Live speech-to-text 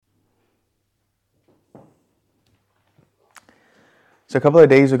So a couple of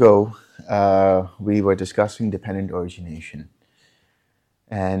days ago, we were discussing dependent origination.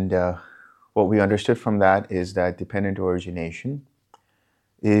 And what we understood from that is that dependent origination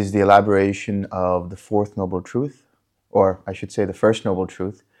is the elaboration of the fourth noble truth, or I should say the first noble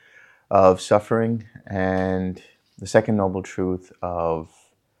truth of suffering, and the second noble truth of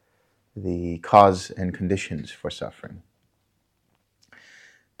the cause and conditions for suffering.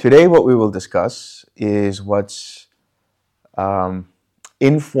 Today, what we will discuss is what's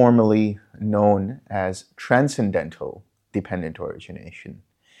informally known as transcendental dependent origination.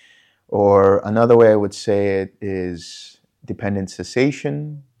 Or another way I would say it is dependent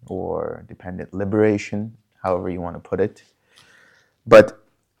cessation or dependent liberation, however you want to put it. But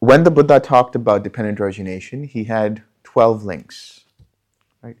when the Buddha talked about dependent origination, he had 12 links,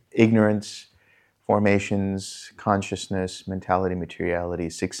 right? Ignorance, formations, consciousness, mentality,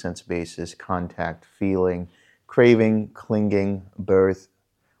 materiality, sixth sense basis, contact, feeling, craving, clinging, birth,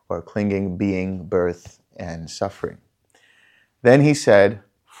 or clinging, being, birth, and suffering. Then he said,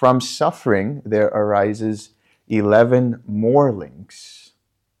 from suffering there arises 11 more links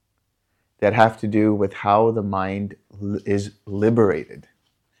that have to do with how the mind is liberated.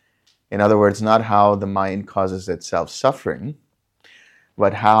 In other words, not how the mind causes itself suffering,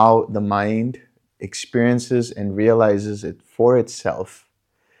 but how the mind experiences and realizes it for itself,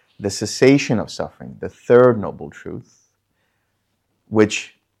 the cessation of suffering, the third noble truth,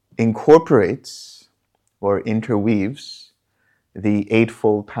 which incorporates or interweaves the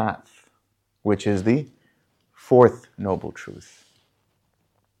Eightfold Path, which is the fourth noble truth.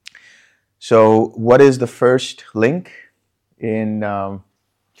 So what is the first link in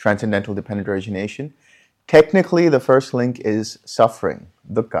transcendental dependent origination? Technically, the first link is suffering,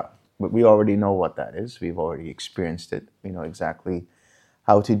 dukkha. But we already know what that is. We've already experienced it. We know exactly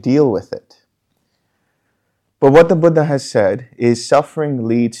how to deal with it. But what the Buddha has said is suffering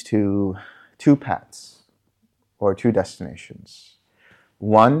leads to two paths or two destinations.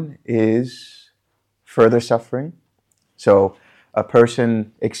 One is further suffering. So a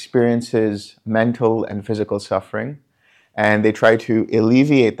person experiences mental and physical suffering, and they try to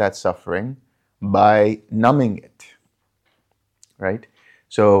alleviate that suffering by numbing it, right?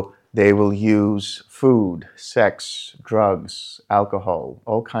 So they will use food, sex, drugs, alcohol,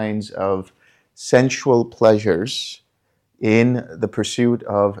 all kinds of sensual pleasures in the pursuit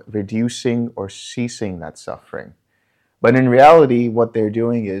of reducing or ceasing that suffering. But in reality, what they're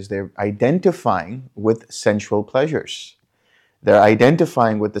doing is they're identifying with sensual pleasures. They're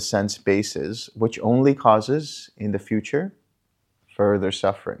identifying with the sense bases, which only causes, in the future, further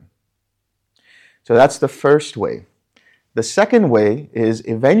suffering. So that's the first way. The second way is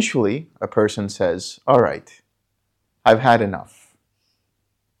eventually a person says, all right, I've had enough.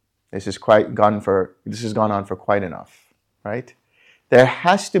 This has gone on for quite enough, right? There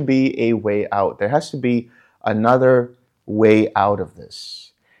has to be a way out. There has to be another way out of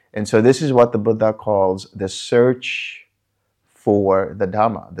this. And so this is what the Buddha calls the search for the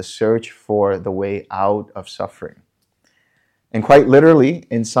Dhamma, the search for the way out of suffering. And quite literally,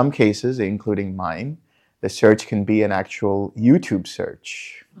 in some cases, including mine, the search can be an actual YouTube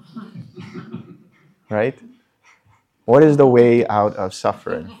search, right? What is the way out of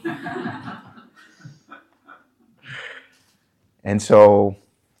suffering? And so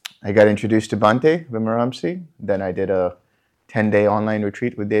I got introduced to Bhante Vimaramsi. Then I did a 10-day online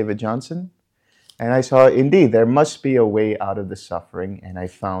retreat with David Johnson. And I saw, indeed, there must be a way out of the suffering, and I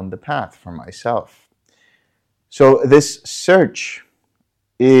found the path for myself. So this search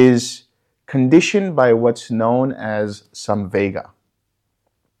is conditioned by what's known as samvega.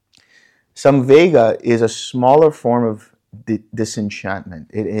 Samvega is a smaller form of disenchantment.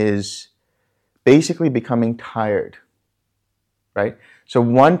 It is basically becoming tired, right? So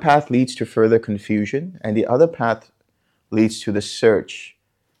one path leads to further confusion, and the other path leads to the search.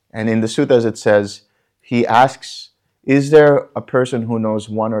 And in the suttas it says, he asks, is there a person who knows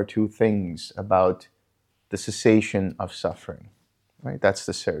one or two things about the cessation of suffering? Right? That's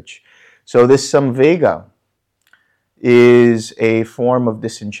the search. So this samvega is a form of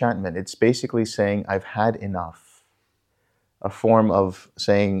disenchantment. It's basically saying, I've had enough. A form of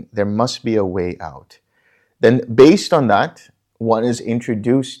saying, there must be a way out. Then based on that, one is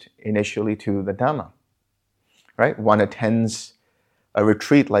introduced initially to the Dhamma. Right? One attends a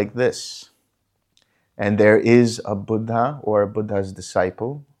retreat like this, and there is a Buddha or a Buddha's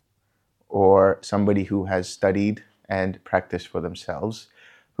disciple or somebody who has studied and practiced for themselves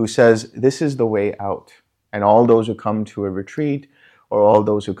who says, this is the way out. And all those who come to a retreat or all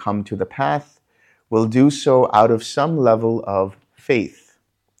those who come to the path will do so out of some level of faith.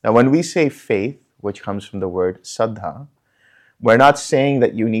 Now, when we say faith, which comes from the word saddha, We're not saying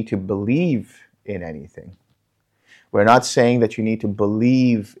that you need to believe in anything. We're not saying that you need to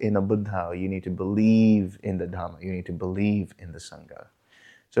believe in a Buddha, you need to believe in the Dhamma, you need to believe in the Sangha.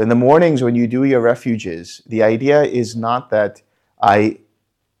 So in the mornings when you do your refuges, the idea is not that I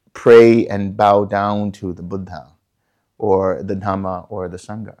pray and bow down to the Buddha or the Dhamma or the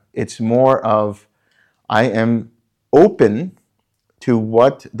Sangha. It's more of I am open to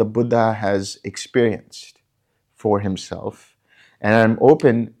what the Buddha has experienced for himself, and I'm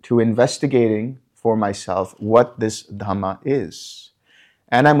open to investigating for myself what this Dhamma is.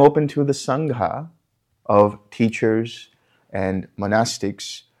 And I'm open to the Sangha of teachers and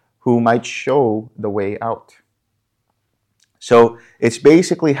monastics who might show the way out. So it's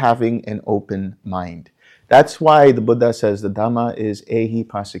basically having an open mind. That's why the Buddha says the Dhamma is ehi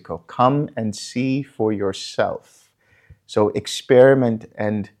passiko. Come and see for yourself. So experiment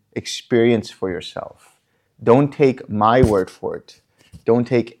and experience for yourself. Don't take my word for it. Don't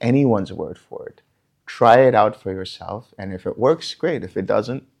take anyone's word for it. Try it out for yourself, and if it works, great. If it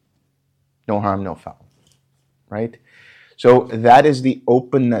doesn't, no harm, no foul, right? So that is the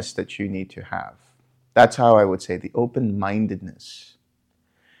openness that you need to have. That's how I would say the open-mindedness.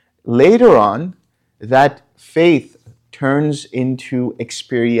 Later on, that faith turns into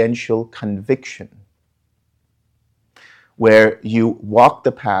experiential conviction, where you walk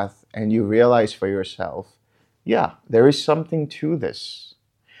the path and you realize for yourself, yeah, there is something to this.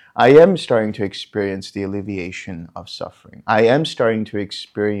 I am starting to experience the alleviation of suffering. I am starting to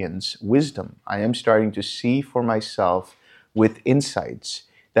experience wisdom. I am starting to see for myself with insights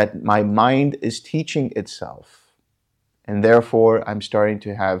that my mind is teaching itself. And therefore, I'm starting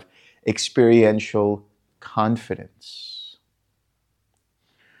to have experiential confidence.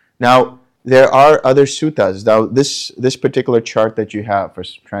 Now, there are other suttas. Now, this particular chart that you have for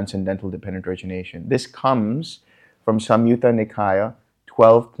Transcendental Dependent Origination, this comes from Samyutta Nikaya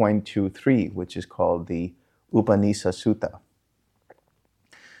 12.23, which is called the Upanisa Sutta.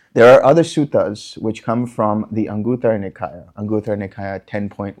 There are other suttas which come from the Anguttara Nikaya. Anguttara Nikaya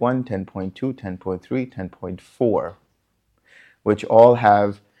 10.1, 10.2, 10.3, 10.4, which all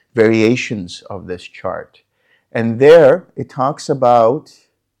have variations of this chart. And there it talks about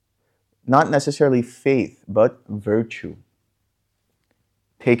not necessarily faith, but virtue.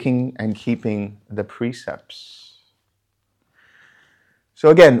 Taking and keeping the precepts. So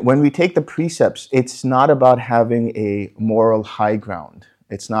again, when we take the precepts, it's not about having a moral high ground.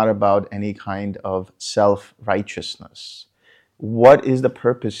 It's not about any kind of self-righteousness. What is the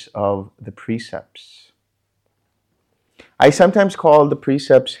purpose of the precepts? I sometimes call the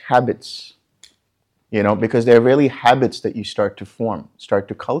precepts habits, because they're really habits that you start to form, start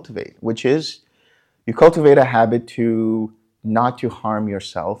to cultivate, which is you cultivate a habit to not to harm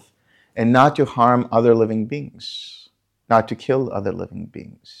yourself and not to harm other living beings. Not to kill other living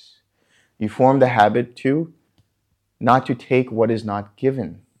beings. You form the habit to not to take what is not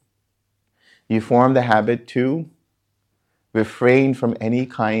given. You form the habit to refrain from any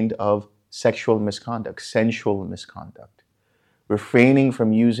kind of sexual misconduct, sensual misconduct. Refraining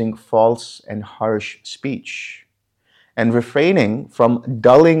from using false and harsh speech. And refraining from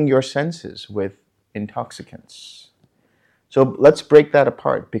dulling your senses with intoxicants. So let's break that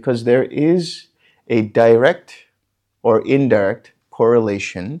apart, because there is a direct or indirect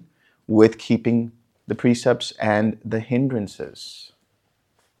correlation with keeping the precepts and the hindrances.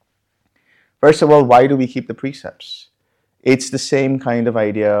 First of all, why do we keep the precepts? It's the same kind of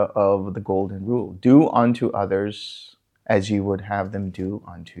idea of the golden rule. Do unto others as you would have them do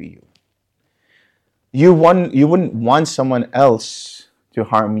unto you. You wouldn't want someone else to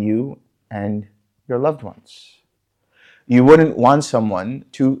harm you and your loved ones. You wouldn't want someone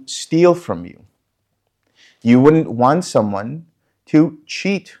to steal from you. You wouldn't want someone to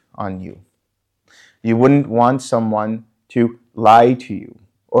cheat on you. You wouldn't want someone to lie to you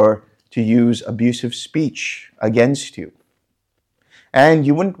or to use abusive speech against you. And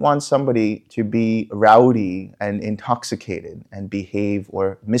you wouldn't want somebody to be rowdy and intoxicated and behave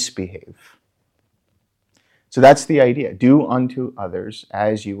or misbehave. So that's the idea. Do unto others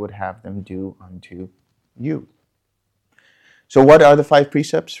as you would have them do unto you. So what are the 5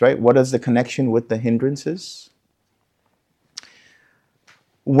 precepts, right? What is the connection with the hindrances?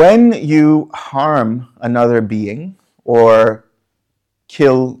 When you harm another being or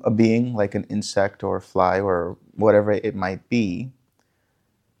kill a being like an insect or a fly or whatever it might be,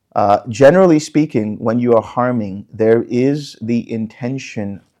 generally speaking, when you are harming, there is the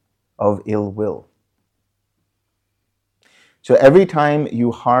intention of ill will. So every time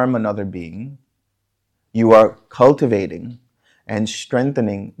you harm another being, you are cultivating and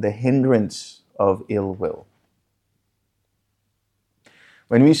strengthening the hindrance of ill will.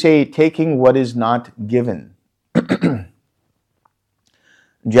 When we say taking what is not given,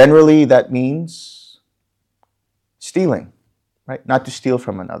 generally that means stealing, right? Not to steal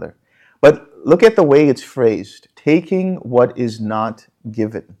from another. But look at the way it's phrased. Taking what is not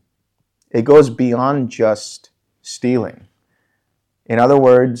given. It goes beyond just stealing. In other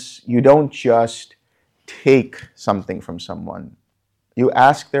words, you don't just take something from someone. You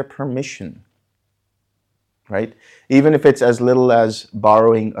ask their permission, right? Even if it's as little as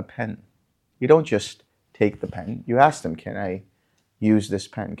borrowing a pen. You don't just take the pen. You ask them, can I use this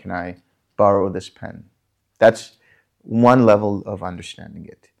pen? Can I borrow this pen? That's one level of understanding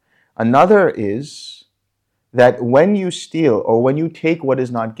it. Another is that when you steal or when you take what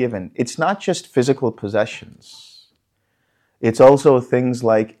is not given, it's not just physical possessions. It's also things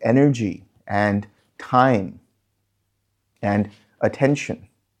like energy and time and attention,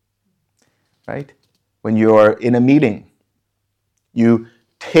 right? When you're in a meeting, you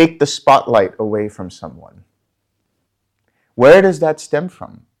take the spotlight away from someone. Where does that stem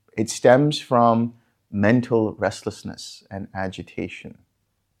from? It stems from mental restlessness and agitation.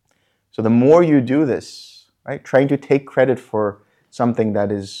 So the more you do this, right, trying to take credit for something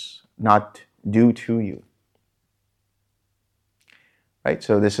that is not due to you, right?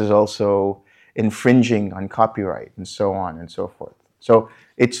 So this is also infringing on copyright and so on and so forth. So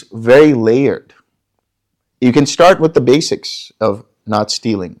it's very layered. You can start with the basics of not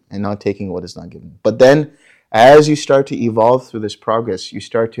stealing and not taking what is not given. But then as you start to evolve through this progress, you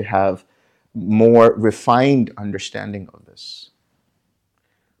start to have more refined understanding of this.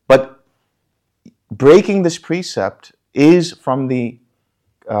 But breaking this precept is from the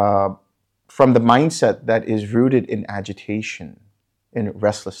mindset that is rooted in agitation, in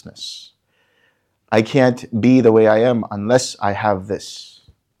restlessness. I can't be the way I am unless I have this,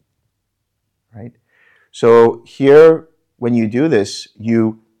 right? So here, when you do this,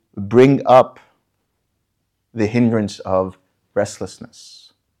 you bring up the hindrance of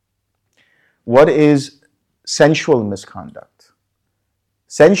restlessness. What is sensual misconduct?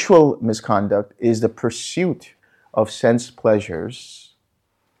 Sensual misconduct is the pursuit of sense pleasures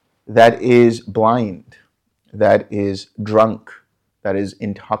that is blind, that is drunk, that is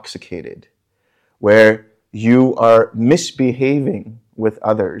intoxicated, where you are misbehaving with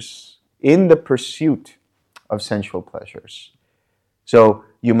others in the pursuit of sensual pleasures. So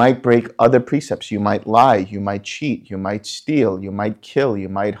you might break other precepts. You might lie, you might cheat, you might steal, you might kill, you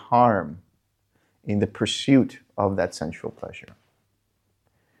might harm in the pursuit of that sensual pleasure.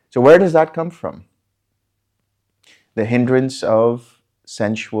 So where does that come from? The hindrance of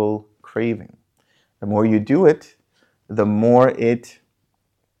sensual craving. The more you do it, the more it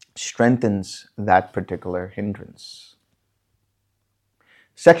strengthens that particular hindrance.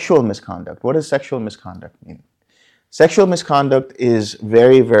 Sexual misconduct. What does sexual misconduct mean? Sexual misconduct is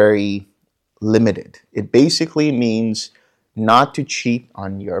very, very limited. It basically means not to cheat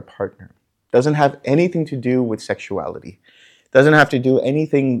on your partner. It doesn't have anything to do with sexuality. It doesn't have to do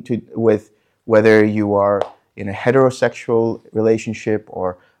anything with whether you are in a heterosexual relationship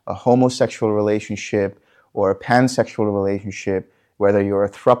or a homosexual relationship or a pansexual relationship, whether you're a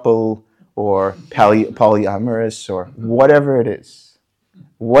throuple or polyamorous or whatever it is.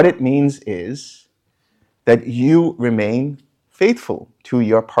 What it means is that you remain faithful to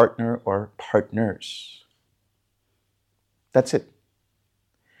your partner or partners. That's it.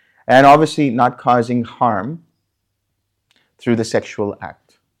 And obviously not causing harm through the sexual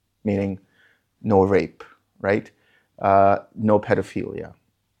act, meaning no rape, right? No pedophilia,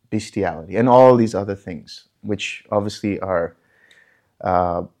 bestiality, and all these other things, which obviously are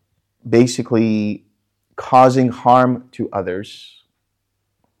basically causing harm to others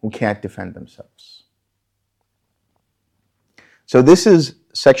who can't defend themselves. So this is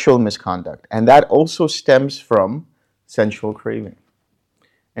sexual misconduct, and that also stems from sensual craving.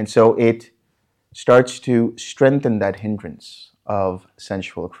 And so it starts to strengthen that hindrance of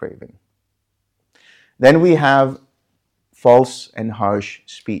sensual craving. Then we have false and harsh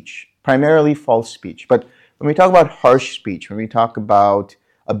speech, primarily false speech. But when we talk about harsh speech, when we talk about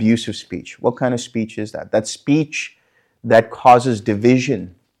abusive speech, what kind of speech is that? That's speech that causes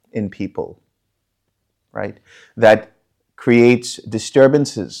division in people, right? That creates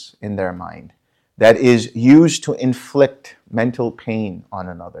disturbances in their mind, that is used to inflict mental pain on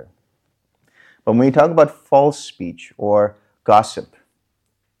another. But when we talk about false speech or gossip,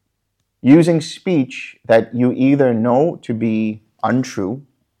 using speech that you either know to be untrue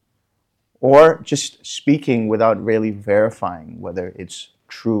or just speaking without really verifying whether it's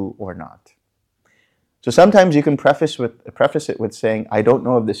true or not. So sometimes you can preface it with saying, I don't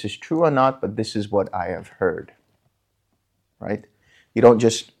know if this is true or not, but this is what I have heard, right? You don't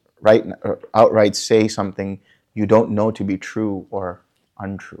just outright say something you don't know to be true or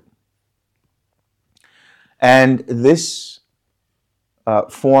untrue. And this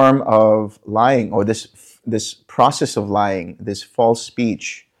form of lying, or this process of lying, this false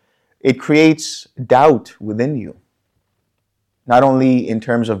speech, it creates doubt within you. Not only in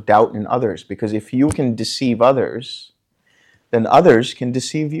terms of doubt in others, because if you can deceive others, then others can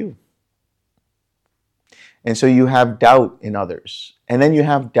deceive you. And so you have doubt in others, and then you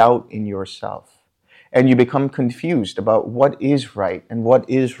have doubt in yourself. And you become confused about what is right and what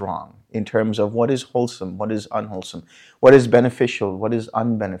is wrong in terms of what is wholesome, what is unwholesome, what is beneficial, what is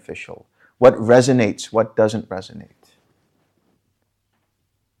unbeneficial, what resonates, what doesn't resonate.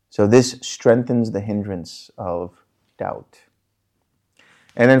 So this strengthens the hindrance of doubt.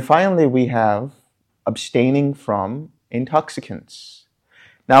 And then finally, we have abstaining from intoxicants.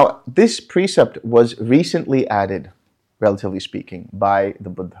 Now, this precept was recently added, relatively speaking, by the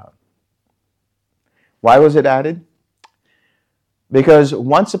Buddha. Why was it added? Because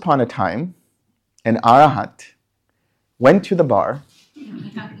once upon a time, an arahat went to the bar,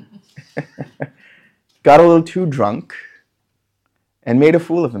 got a little too drunk, and made a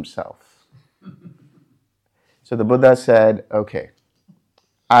fool of himself. So the Buddha said, okay,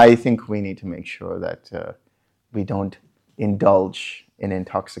 I think we need to make sure that we don't indulge in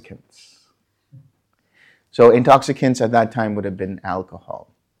intoxicants. So intoxicants at that time would have been alcohol.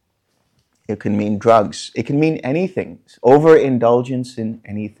 It can mean drugs. It can mean anything. Overindulgence in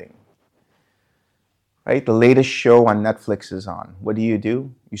anything. Right? The latest show on Netflix is on. What do?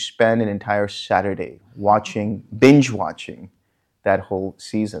 You spend an entire Saturday binge watching that whole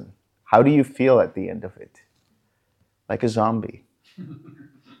season. How do you feel at the end of it? Like a zombie.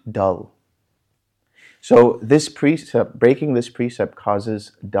 Dull. So breaking this precept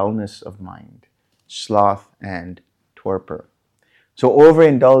causes dullness of mind, sloth and torpor. So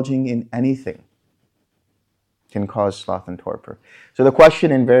overindulging in anything can cause sloth and torpor. So the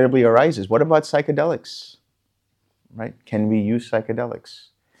question invariably arises, what about psychedelics? Right? Can we use psychedelics?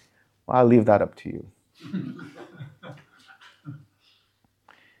 Well, I'll leave that up to you.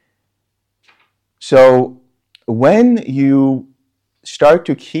 So when you start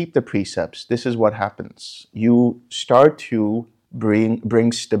to keep the precepts, this is what happens. You start to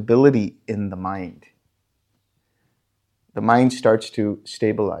bring stability in the mind. The mind starts to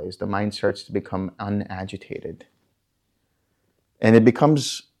stabilize. The mind starts to become unagitated. And it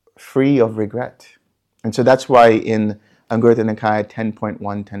becomes free of regret. And so that's why in Anguttara Nikaya 10.1,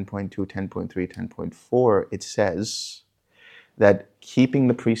 10.2, 10.3, 10.4, it says that keeping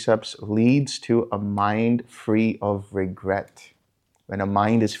the precepts leads to a mind free of regret. When a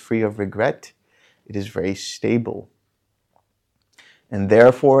mind is free of regret, it is very stable. And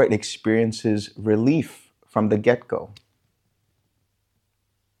therefore, it experiences relief from the get-go.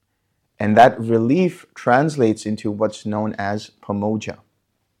 And that relief translates into what's known as pamoja.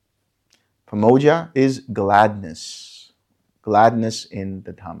 Pamoja is gladness. Gladness in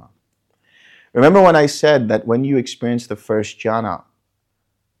the Dhamma. Remember when I said that when you experience the first jhana,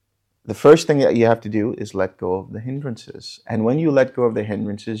 the first thing that you have to do is let go of the hindrances. And when you let go of the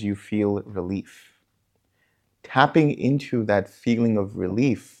hindrances, you feel relief. Tapping into that feeling of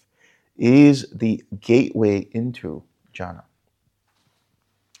relief is the gateway into jhana.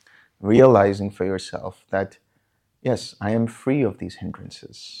 Realizing for yourself that, yes, I am free of these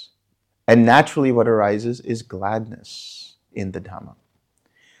hindrances. And naturally what arises is gladness in the Dhamma.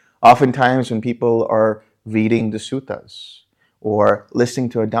 Oftentimes when people are reading the suttas or listening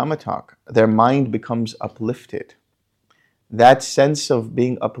to a Dhamma talk, their mind becomes uplifted. That sense of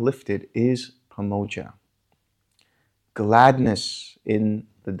being uplifted is pamoja. Gladness in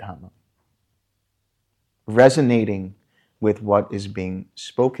the Dhamma. Resonating with what is being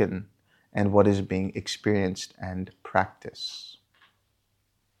spoken and what is being experienced and practiced.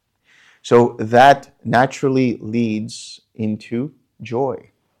 So that naturally leads into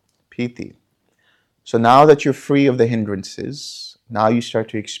joy, piti. So now that you're free of the hindrances, now you start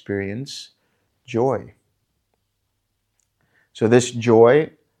to experience joy. So this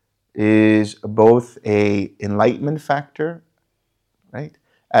joy is both an enlightenment factor, right,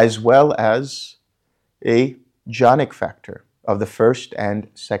 as well as a jhanic factor of the first and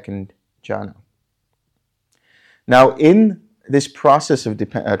second jhana. Now, in this process of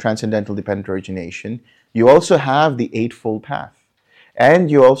transcendental dependent origination, you also have the Eightfold Path,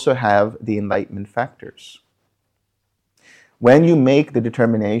 and you also have the enlightenment factors. When you make the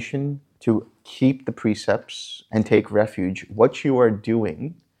determination to keep the precepts and take refuge, what you are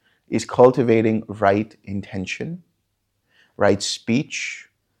doing is cultivating right intention, right speech,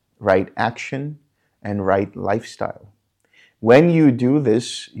 right action, and right lifestyle. When you do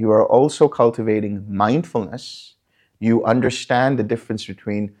this, you are also cultivating mindfulness. You understand the difference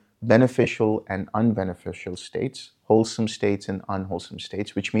between beneficial and unbeneficial states, wholesome states and unwholesome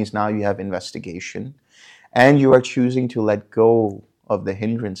states, which means now you have investigation. And you are choosing to let go of the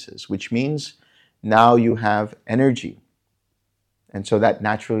hindrances, which means now you have energy. And so that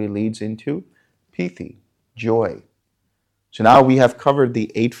naturally leads into piti, joy. So now we have covered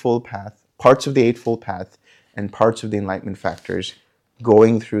the Eightfold Path, parts of the Eightfold Path, and parts of the Enlightenment factors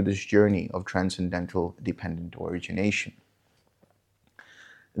going through this journey of transcendental dependent origination.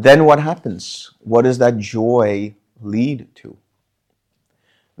 Then what happens? What does that joy lead to?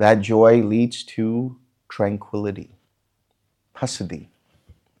 That joy leads to tranquility, passaddhi.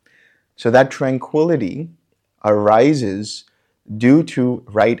 So that tranquility arises due to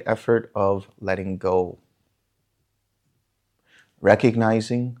right effort of letting go,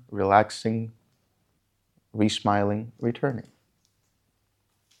 recognizing, relaxing, resmiling, returning.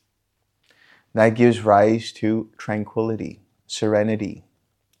 That gives rise to tranquility, serenity,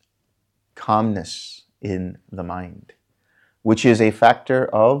 calmness in the mind, which is a factor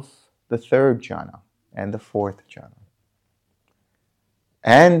of the third jhana and the fourth jhana.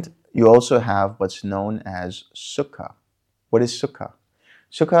 And you also have what's known as sukha. What is sukha?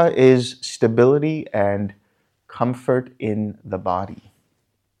 Sukha is stability and comfort in the body.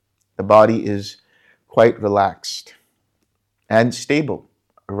 The body is quite relaxed and stable,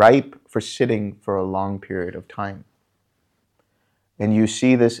 ripe for sitting for a long period of time. And you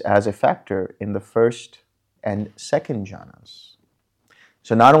see this as a factor in the first and second jhanas.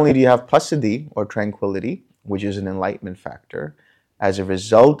 So not only do you have passaddhi, or tranquility, which is an enlightenment factor, as a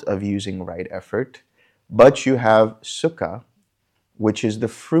result of using right effort, but you have sukha, which is the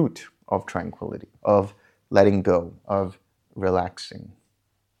fruit of tranquility, of letting go, of relaxing.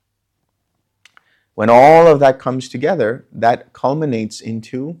 When all of that comes together, that culminates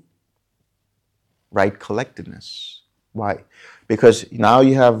into right collectedness. Why? Because now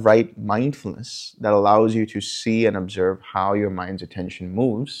you have right mindfulness that allows you to see and observe how your mind's attention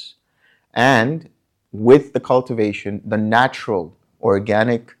moves. And with the cultivation, the natural,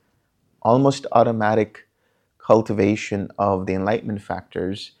 organic, almost automatic cultivation of the enlightenment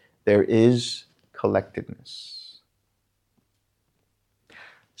factors, there is collectedness.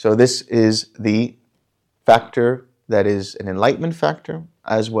 So this is the factor that is an enlightenment factor,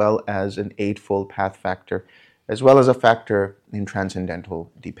 as well as an Eightfold Path factor, as well as a factor in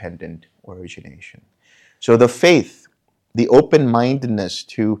transcendental dependent origination. So the faith, the open-mindedness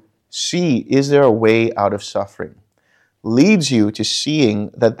to see, is there a way out of suffering, leads you to seeing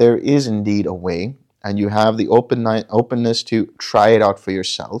that there is indeed a way, and you have the openness to try it out for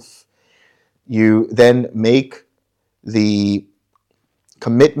yourself. You then make the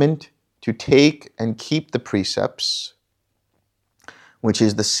commitment to take and keep the precepts, which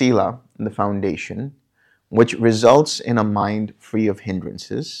is the sila, the foundation, which results in a mind free of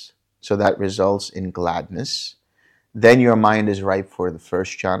hindrances. So that results in gladness. Then your mind is ripe for the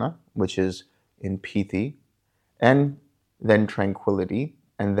first jhana, which is in piti, and then tranquility,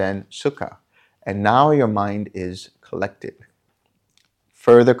 and then sukha. And now your mind is collected,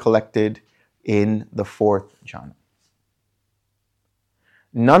 further collected in the fourth jhana.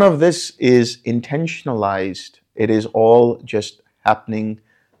 None of this is intentionalized. It is all just happening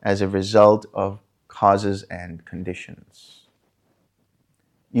as a result of causes and conditions.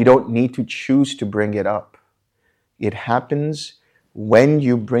 You don't need to choose to bring it up. It happens when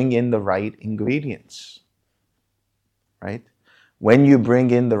you bring in the right ingredients, right? When you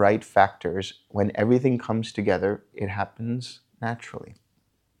bring in the right factors, when everything comes together, it happens naturally.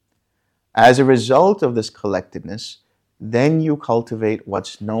 As a result of this collectedness, then you cultivate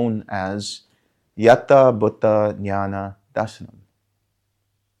what's known as Yatta Bhutta Jnana Dasanam,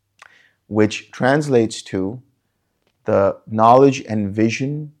 which translates to the knowledge and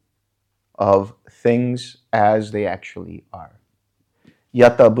vision of things as they actually are.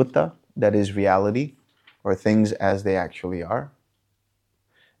 Yatta Bhutta, that is reality, or things as they actually are.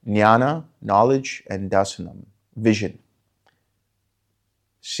 Jnana, knowledge, and dasanam, vision.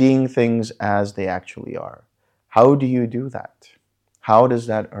 Seeing things as they actually are. How do you do that? How does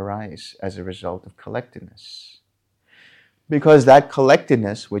that arise as a result of collectedness? Because that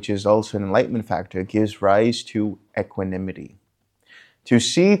collectedness, which is also an enlightenment factor, gives rise to equanimity. To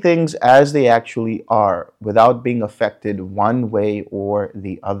see things as they actually are without being affected one way or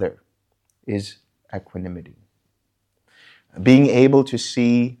the other is equanimity. Being able to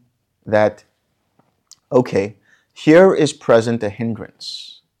see that, okay, here is present a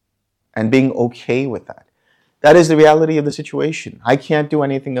hindrance, and being okay with that. That is the reality of the situation. I can't do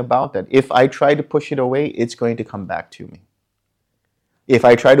anything about that. If I try to push it away, it's going to come back to me. If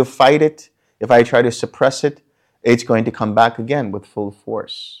I try to fight it, if I try to suppress it, it's going to come back again with full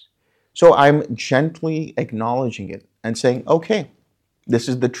force. So I'm gently acknowledging it and saying, okay, this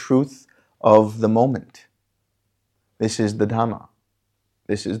is the truth of the moment. This is the Dhamma.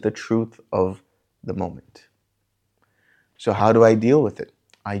 This is the truth of the moment. So how do I deal with it?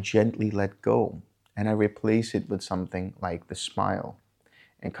 I gently let go and I replace it with something like the smile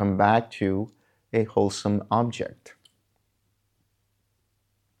and come back to a wholesome object.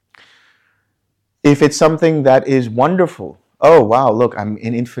 If it's something that is wonderful, oh wow, look, I'm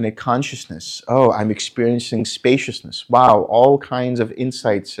in infinite consciousness. Oh, I'm experiencing spaciousness. Wow, all kinds of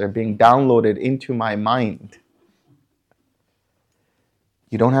insights are being downloaded into my mind.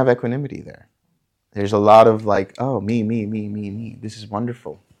 You don't have equanimity there. There's a lot of like, oh, me. This is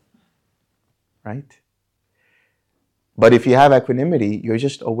wonderful. Right? But if you have equanimity, you're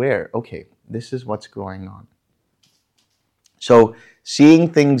just aware, okay, this is what's going on. So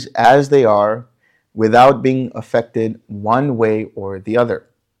seeing things as they are without being affected one way or the other,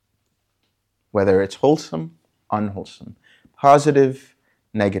 whether it's wholesome, unwholesome, positive,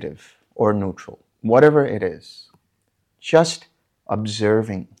 negative, or neutral, whatever it is, just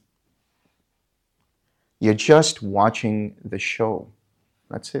observing. You're just watching the show.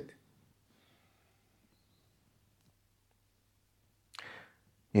 That's it.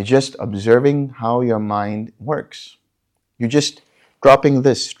 You're just observing how your mind works. You're just dropping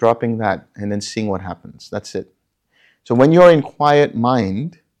this, dropping that, and then seeing what happens. That's it. So when you're in quiet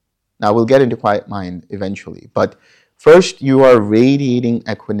mind, now we'll get into quiet mind eventually, but first you are radiating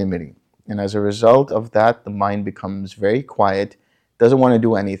equanimity. And as a result of that, the mind becomes very quiet, doesn't want to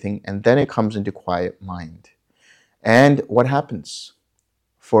do anything, and then it comes into quiet mind. And what happens?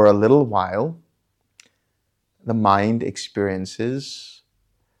 For a little while, the mind experiences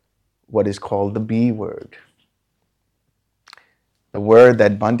what is called the B word. The word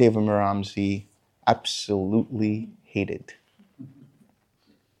that Bhante Vimramji absolutely hated.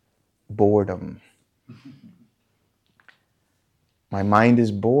 Boredom. My mind is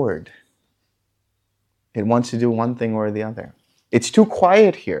bored. It wants to do one thing or the other. It's too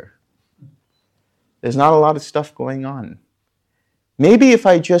quiet here. There's not a lot of stuff going on. Maybe if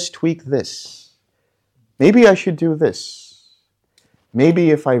I just tweak this, maybe I should do this.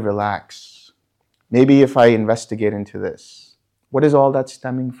 Maybe if I relax, maybe if I investigate into this. What is all that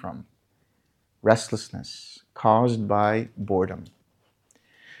stemming from? Restlessness caused by boredom.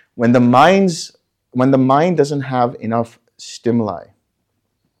 When the mind doesn't have enough stimuli,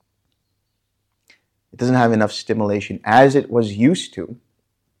 it doesn't have enough stimulation as it was used to,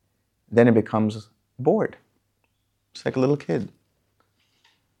 then it becomes bored. It's like a little kid.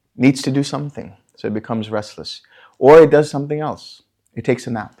 Needs to do something, so it becomes restless. Or it does something else. It takes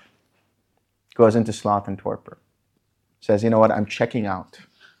a nap. Goes into sloth and torpor. Says, you know what, I'm checking out.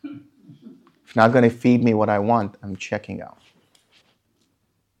 If you're not going to feed me what I want, I'm checking out.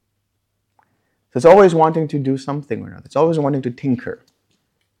 So it's always wanting to do something or another. It's always wanting to tinker.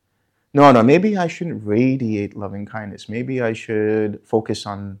 No, maybe I shouldn't radiate loving kindness. Maybe I should focus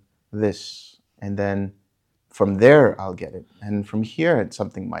on this. And then from there, I'll get it. And from here,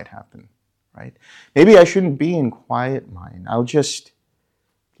 something might happen. Right? Maybe I shouldn't be in quiet mind. I'll just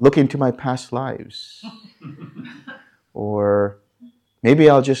look into my past lives. Or maybe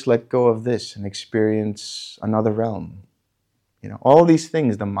I'll just let go of this and experience another realm. All these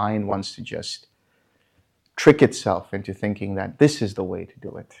things the mind wants to just trick itself into thinking that this is the way to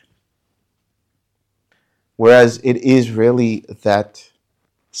do it. Whereas it is really that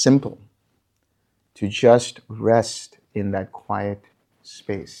simple to just rest in that quiet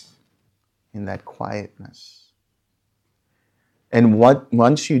space, in that quietness. And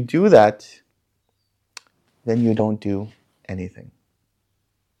once you do that, then you don't do anything.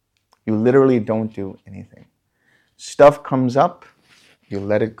 You literally don't do anything. Stuff comes up, you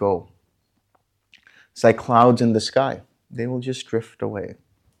let it go. It's like clouds in the sky. They will just drift away.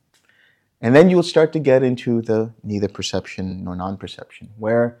 And then you'll start to get into the neither perception nor non-perception,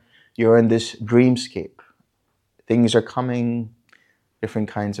 where you're in this dreamscape. Things are coming, different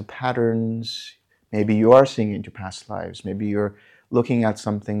kinds of patterns. Maybe you are seeing into past lives. Maybe you're looking at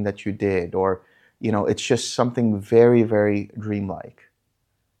something that you did, or it's just something very, very dreamlike.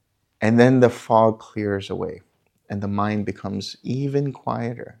 And then the fog clears away, and the mind becomes even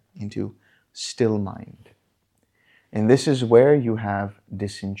quieter into still mind. And this is where you have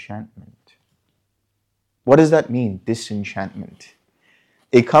disenchantment. What does that mean, disenchantment?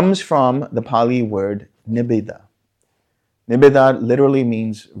 It comes from the Pali word nibbida. Nibbida literally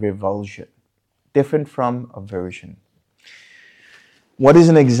means revulsion, different from aversion. What is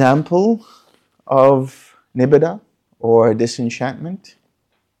an example of nibbida or disenchantment?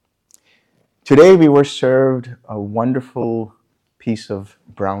 Today we were served a wonderful piece of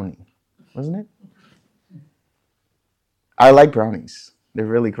brownie, wasn't it? I like brownies. They're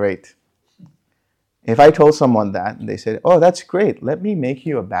really great. If I told someone that and they said, "Oh, that's great. Let me make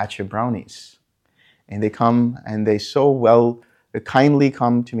you a batch of brownies." And they come and they kindly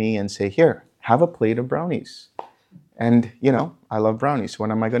come to me and say, "Here, have a plate of brownies." And, I love brownies. What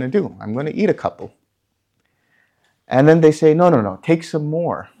am I going to do? I'm going to eat a couple. And then they say, "No, no, no, take some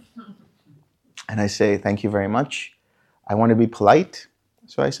more." And I say, "Thank you very much. I want to be polite."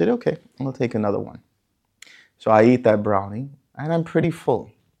 So I said, "Okay, I'll take another one." So I eat that brownie and I'm pretty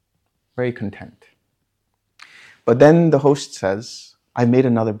full, very content. But then the host says, "I made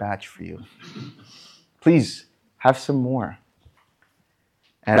another batch for you. Please have some more."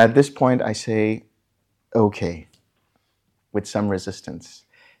 And at this point I say, "Okay," with some resistance.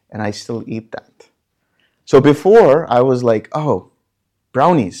 And I still eat that. So before I was like, "Oh,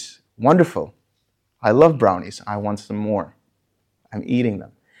 brownies, wonderful. I love brownies. I want some more." I'm eating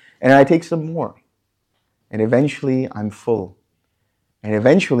them. And I take some more. And eventually I'm full. And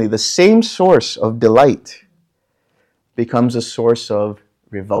eventually the same source of delight becomes a source of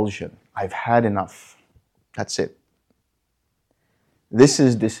revulsion. I've had enough. That's it. This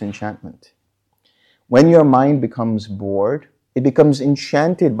is disenchantment. When your mind becomes bored, it becomes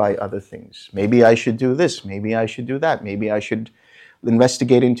enchanted by other things. Maybe I should do this. Maybe I should do that. Maybe I should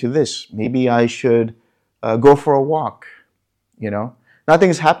investigate into this. Maybe I should go for a walk.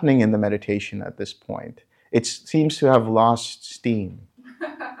 Nothing's happening in the meditation at this point. It seems to have lost steam.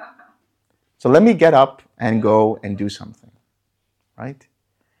 So let me get up and go and do something, right?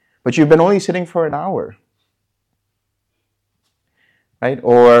 But you've been only sitting for an hour, right?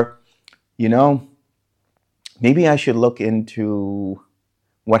 Or, maybe I should look into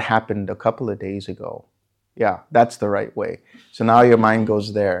what happened a couple of days ago. Yeah, that's the right way. So now your mind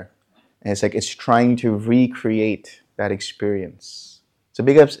goes there. And it's like it's trying to recreate that experience. So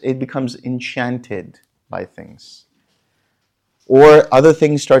it becomes enchanted by things. Or other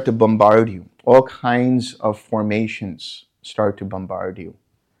things start to bombard you. All kinds of formations start to bombard you.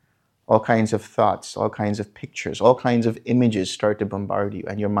 All kinds of thoughts, all kinds of pictures, all kinds of images start to bombard you.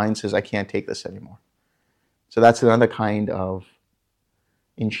 And your mind says, "I can't take this anymore." So that's another kind of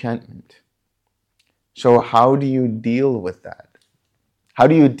enchantment. So how do you deal with that? How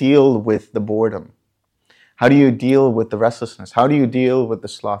do you deal with the boredom? How do you deal with the restlessness? How do you deal with the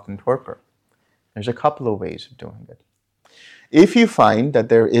sloth and torpor? There's a couple of ways of doing it. If you find that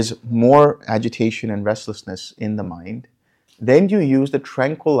there is more agitation and restlessness in the mind, then you use the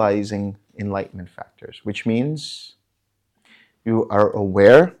tranquilizing enlightenment factors, which means you are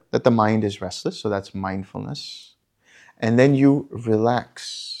aware that the mind is restless, so that's mindfulness, and then you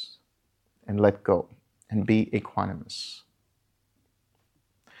relax and let go and be equanimous.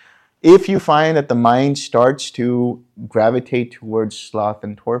 If you find that the mind starts to gravitate towards sloth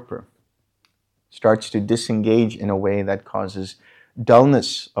and torpor, starts to disengage in a way that causes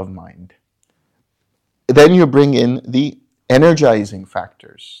dullness of mind, then you bring in the energizing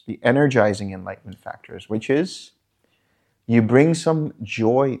factors, the energizing enlightenment factors, which is you bring some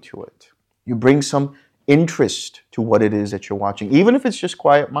joy to it. You bring some interest to what it is that you're watching. Even if it's just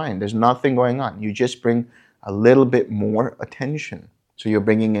quiet mind, there's nothing going on. You just bring a little bit more attention. So you're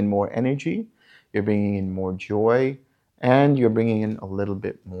bringing in more energy, you're bringing in more joy, and you're bringing in a little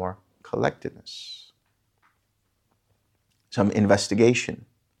bit more collectedness. Some investigation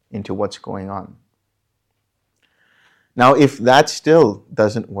into what's going on. Now, if that still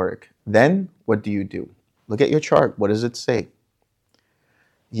doesn't work, then what do you do? Look at your chart. What does it say?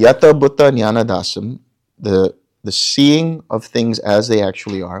 Yata Bhutta Jnana Dasam, the seeing of things as they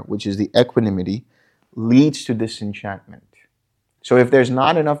actually are, which is the equanimity, leads to disenchantment. So if there's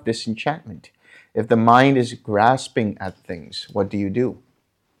not enough disenchantment, if the mind is grasping at things, what do?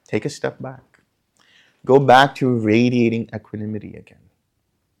 Take a step back. Go back to radiating equanimity again.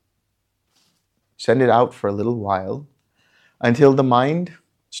 Send it out for a little while until the mind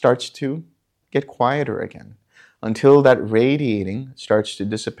starts to get quieter again, until that radiating starts to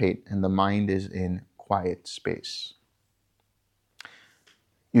dissipate and the mind is in quiet space.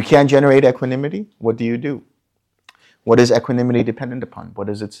 You can't generate equanimity? What do? What is equanimity dependent upon? What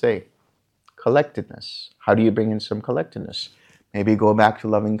does it say? Collectedness. How do you bring in some collectedness? Maybe go back to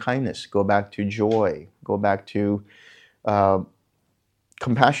loving kindness, go back to joy, go back to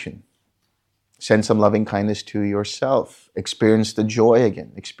compassion. Send some loving kindness to yourself. Experience the joy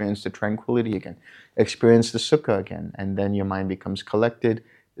again. Experience the tranquility again. Experience the sukha again. And then your mind becomes collected.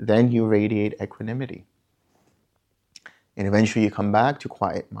 Then you radiate equanimity. And eventually you come back to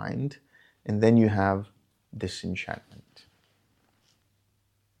quiet mind. And then you have disenchantment.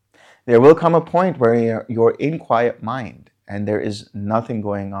 There will come a point where you're in quiet mind and there is nothing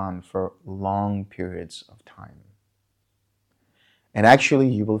going on for long periods of time. And actually,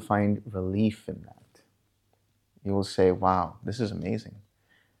 you will find relief in that. You will say, wow, this is amazing.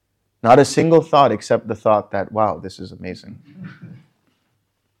 Not a single thought except the thought that, wow, this is amazing.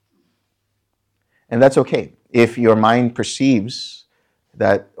 And that's okay. If your mind perceives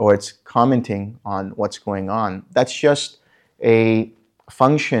that, or it's commenting on what's going on, that's just a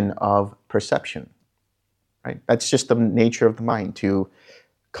function of perception, right? That's just the nature of the mind, to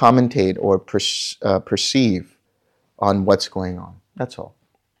commentate or perceive on what's going on. That's all.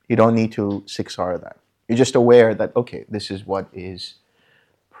 You don't need to 6R that. You're just aware that, okay, this is what is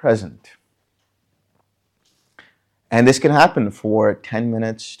present. And this can happen for 10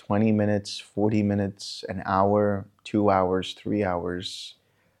 minutes, 20 minutes, 40 minutes, an hour, 2 hours, 3 hours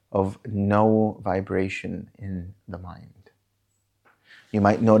of no vibration in the mind. You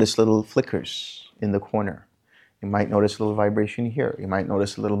might notice little flickers in the corner. You might notice a little vibration here. You might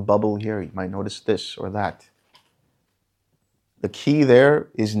notice a little bubble here. You might notice this or that. The key there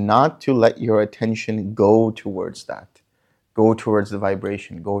is not to let your attention go towards that. Go towards the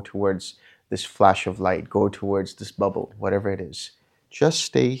vibration. Go towards this flash of light. Go towards this bubble, whatever it is. Just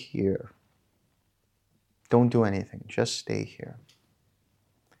stay here. Don't do anything. Just stay here.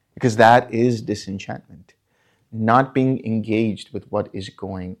 Because that is disenchantment. Not being engaged with what is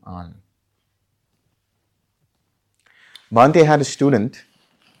going on. Bhante had a student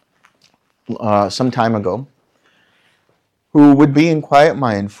some time ago who would be in quiet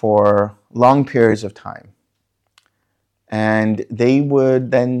mind for long periods of time. And they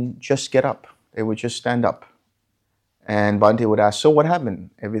would then just get up. They would just stand up. And Bhante would ask, so what happened?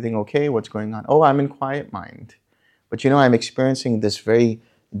 Everything okay? What's going on? Oh, I'm in quiet mind. But I'm experiencing this very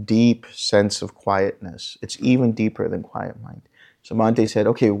deep sense of quietness. It's even deeper than quiet mind. So Bhante said,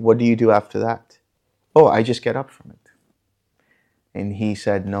 okay, what do you do after that? Oh, I just get up from it. And he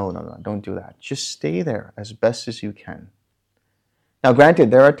said, no, don't do that. Just stay there as best as you can. Now,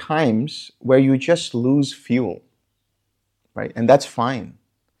 granted, there are times where you just lose fuel, right? And that's fine.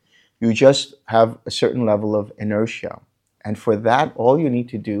 You just have a certain level of inertia. And for that, all you need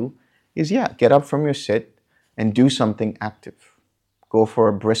to do is, get up from your sit and do something active. Go for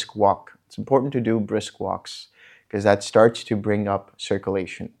a brisk walk. It's important to do brisk walks because that starts to bring up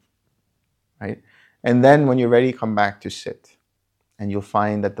circulation, right? And then when you're ready, come back to sit. And you'll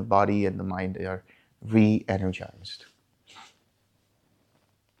find that the body and the mind are re-energized.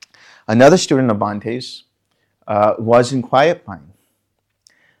 Another student of Bhante's was in quiet mind.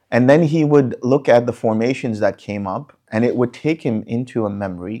 And then he would look at the formations that came up, and it would take him into a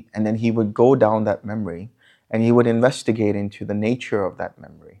memory, and then he would go down that memory, and he would investigate into the nature of that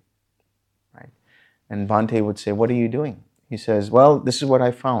memory. Right? And Bhante would say, what are you doing? He says, well, this is what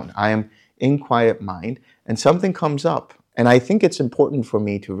I found. I am in quiet mind, and something comes up. And I think it's important for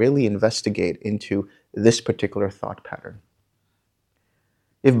me to really investigate into this particular thought pattern.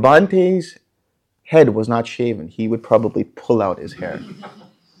 If Bhante's head was not shaven, he would probably pull out his hair.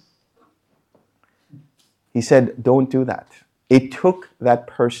 He said, don't do that. It took that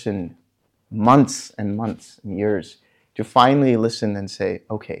person months and months and years to finally listen and say,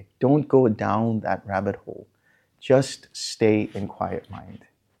 okay, don't go down that rabbit hole. Just stay in quiet mind.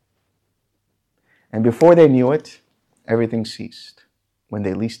 And before they knew it, everything ceased when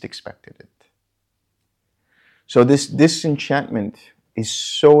they least expected it. So this disenchantment is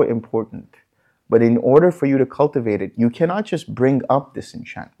so important. But in order for you to cultivate it, you cannot just bring up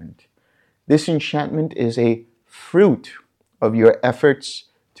disenchantment. Disenchantment is a fruit of your efforts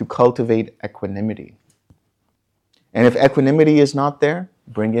to cultivate equanimity. And if equanimity is not there,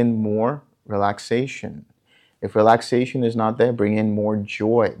 bring in more relaxation. If relaxation is not there, bring in more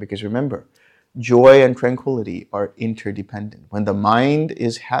joy. Because remember, joy and tranquility are interdependent. When the mind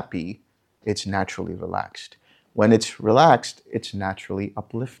is happy, it's naturally relaxed. When it's relaxed, it's naturally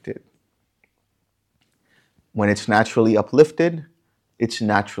uplifted. When it's naturally uplifted, it's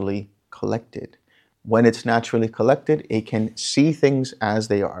naturally collected. When it's naturally collected, it can see things as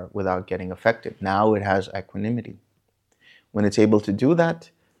they are without getting affected. Now it has equanimity. When it's able to do that,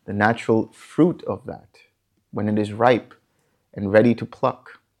 the natural fruit of that, when it is ripe and ready to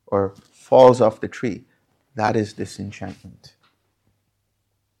pluck or falls off the tree, that is disenchantment.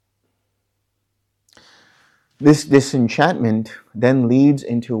 This disenchantment then leads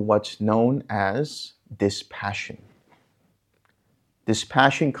into what's known as dispassion.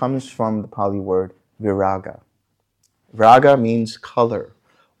 Dispassion comes from the Pali word viraga. Raga means color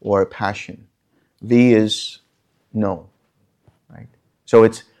or passion. V is no, right? So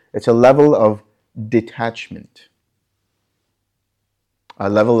it's a level of detachment, a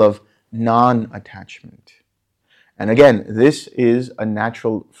level of non-attachment. And again, this is a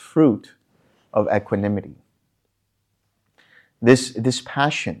natural fruit of equanimity. This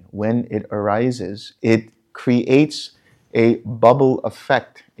passion, when it arises, it creates a bubble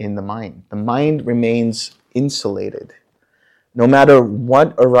effect in the mind. The mind remains insulated. No matter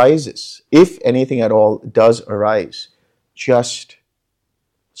what arises, if anything at all does arise, just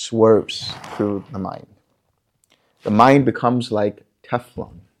swerves through the mind. The mind becomes like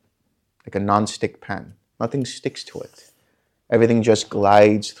Teflon, like a non-stick pan. Nothing sticks to it. Everything just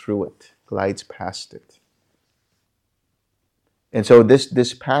glides through it, glides past it. And so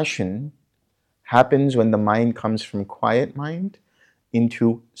this passion happens when the mind comes from quiet mind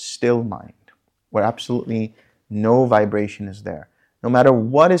into still mind, where absolutely no vibration is there. No matter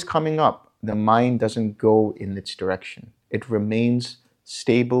what is coming up, the mind doesn't go in its direction. It remains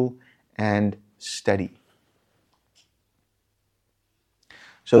stable and steady.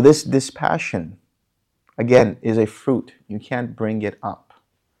 So this passion, again, is a fruit. You can't bring it up.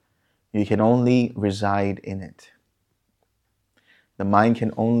 You can only reside in it. The mind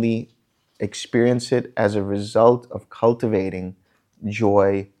can only experience it as a result of cultivating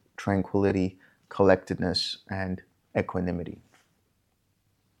joy, tranquility, collectedness, and equanimity.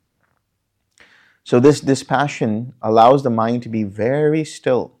 So this passion allows the mind to be very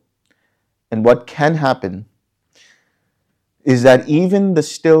still. And what can happen is that even the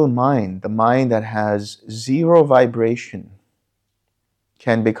still mind, the mind that has zero vibration,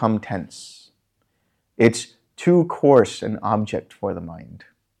 can become tense. It's too coarse an object for the mind.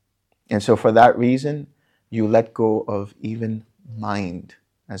 And so for that reason, you let go of even mind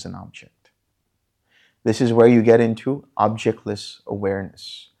as an object. This is where you get into objectless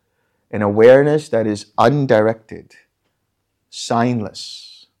awareness. An awareness that is undirected,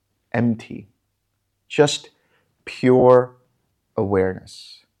 signless, empty, just pure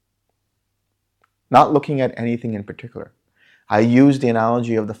awareness. Not looking at anything in particular. I used the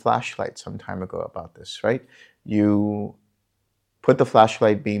analogy of the flashlight some time ago about this, right? You put the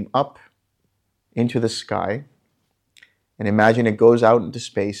flashlight beam up into the sky and imagine it goes out into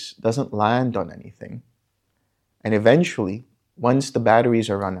space, doesn't land on anything. And eventually, once the batteries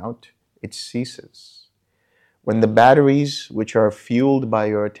are run out, it ceases. When the batteries, which are fueled by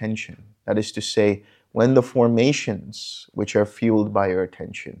your attention, that is to say, when the formations, which are fueled by your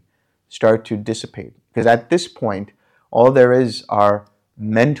attention, start to dissipate, because at this point, all there is are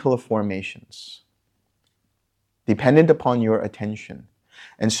mental formations dependent upon your attention.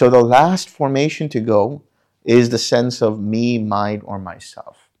 And so the last formation to go is the sense of me, mine, or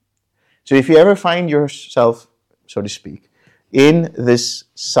myself. So if you ever find yourself, so to speak, in this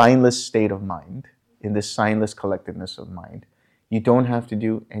signless state of mind, in this signless collectedness of mind, you don't have to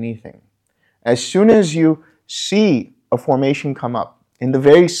do anything. As soon as you see a formation come up, in the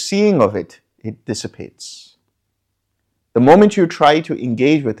very seeing of it, it dissipates. The moment you try to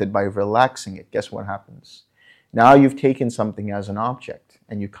engage with it by relaxing it, guess what happens? Now you've taken something as an object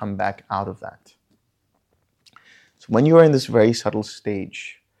and you come back out of that. So when you are in this very subtle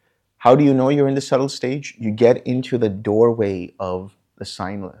stage, how do you know you're in the subtle stage? You get into the doorway of the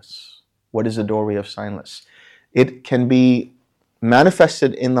signless. What is the doorway of signless? It can be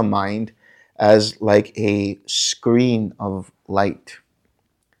manifested in the mind as like a screen of light.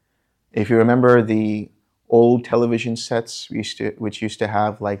 If you remember the old television sets, which used to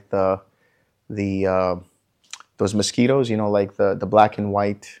have like those mosquitoes, like the black and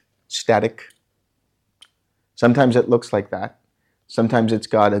white static. Sometimes it looks like that. Sometimes it's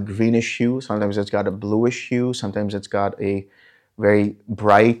got a greenish hue. Sometimes it's got a bluish hue. Sometimes it's got a very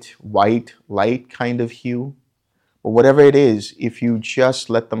bright white light kind of hue. But whatever it is, if you just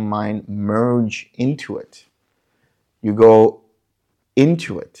let the mind merge into it, you go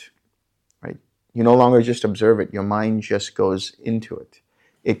into it, right? You no longer just observe it. Your mind just goes into it.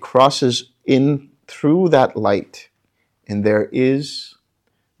 It crosses in through that light, and there is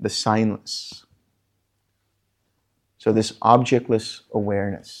the signless. So this objectless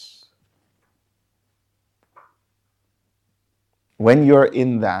awareness. When you're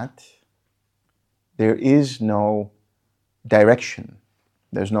in that, there is no direction.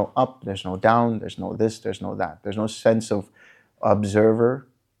 There's no up, there's no down, there's no this, there's no that. There's no sense of observer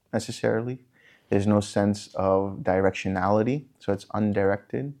necessarily. There's no sense of directionality, so it's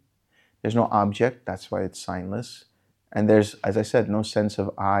undirected. There's no object, that's why it's signless. And there's, as I said, no sense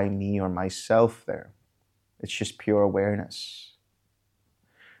of I, me, or myself there. It's just pure awareness.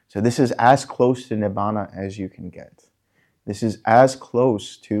 So this is as close to Nibbana as you can get. This is as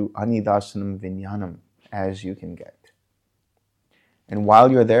close to Anidasanam Vijnanam as you can get. And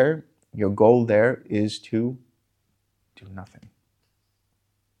while you're there, your goal there is to do nothing.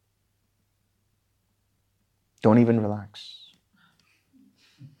 Don't even relax.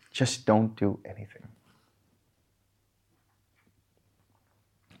 Just don't do anything.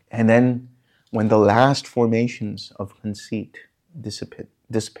 And then when the last formations of conceit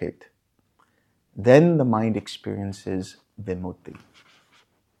dissipate, then the mind experiences vimutti.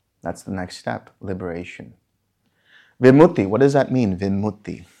 That's the next step, liberation. Vimutti, what does that mean,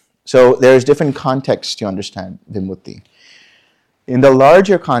 vimutti? So there's different contexts to understand vimutti. In the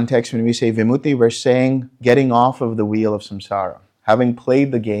larger context, when we say vimutti, we're saying getting off of the wheel of samsara, having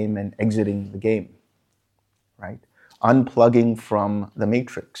played the game and exiting the game, right? Unplugging from the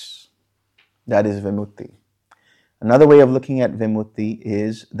matrix. That is vimutti. Another way of looking at vimutti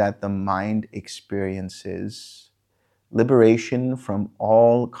is that the mind experiences liberation from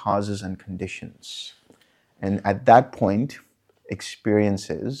all causes and conditions. And at that point,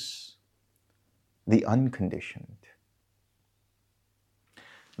 experiences the unconditioned.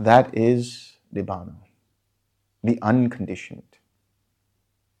 That is nibbana, the unconditioned.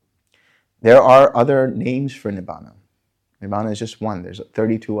 There are other names for nibbana. Nibbana is just one. There's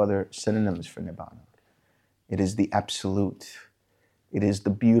 32 other synonyms for nibbana. It is the absolute. It is the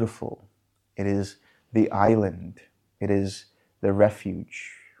beautiful. It is the island. It is the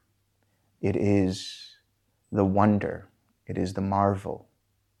refuge. It is the wonder. It is the marvel.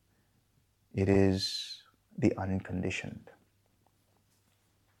 It is the unconditioned.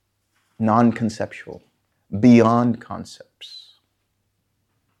 Non-conceptual, beyond concepts.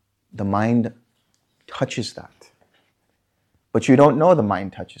 The mind touches that. But you don't know the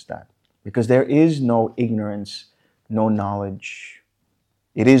mind touches that because there is no ignorance, no knowledge.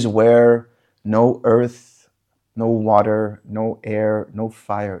 It is where no earth, no water, no air, no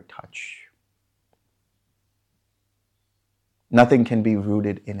fire touch. Nothing can be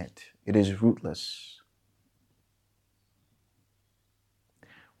rooted in it. It is rootless.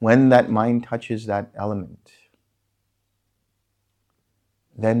 When that mind touches that element,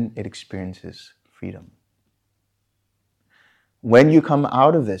 then it experiences freedom. When you come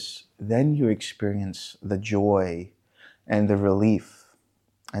out of this, then you experience the joy and the relief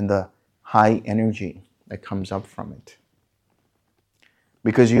and the high energy that comes up from it.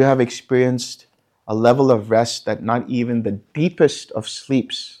 Because you have experienced a level of rest that not even the deepest of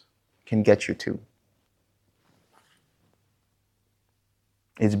sleeps can get you to.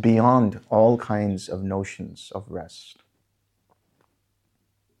 It's beyond all kinds of notions of rest.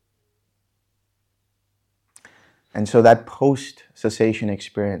 And so that post-cessation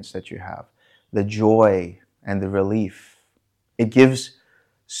experience that you have, the joy and the relief, it gives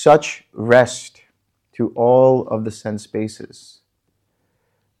such rest to all of the sense bases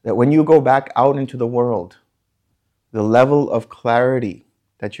that when you go back out into the world, the level of clarity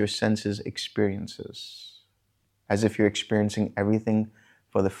that your senses experiences, as if you're experiencing everything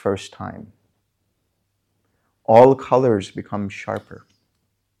for the first time. All colors become sharper.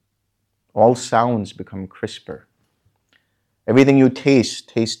 All sounds become crisper. Everything you taste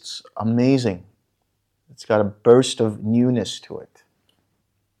tastes amazing. It's got a burst of newness to it.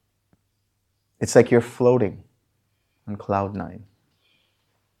 It's like you're floating on cloud nine.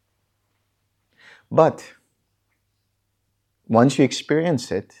 But once you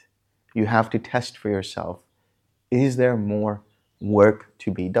experience it, you have to test for yourself, is there more work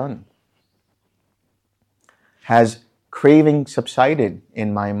to be done? Has craving subsided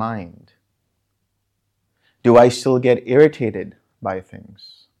in my mind? Do I still get irritated by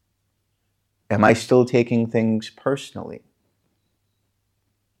things? Am I still taking things personally?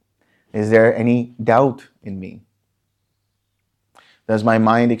 Is there any doubt in me? Does my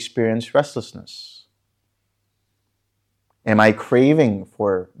mind experience restlessness? Am I craving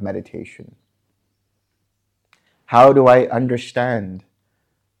for meditation? How do I understand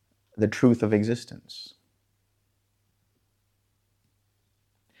the truth of existence?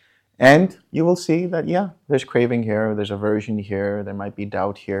 And you will see that, there's craving here, there's aversion here, there might be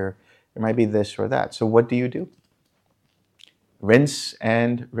doubt here, there might be this or that. So what do? Rinse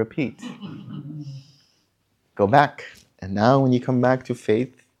and repeat. Go back. And now when you come back to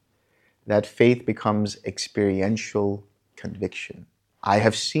faith, that faith becomes experiential conviction. I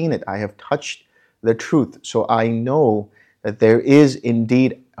have seen it. I have touched the truth. So I know that there is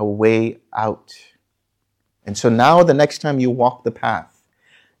indeed a way out. And so now the next time you walk the path,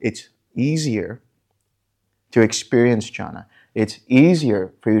 it's easier to experience jhana. It's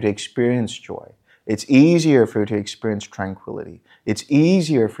easier for you to experience joy. It's easier for you to experience tranquility. It's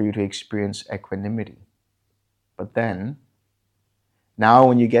easier for you to experience equanimity. But then, now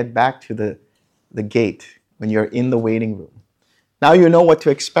when you get back to the gate, when you're in the waiting room, now you know what to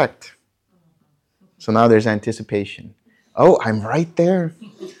expect. So now there's anticipation. Oh, I'm right there.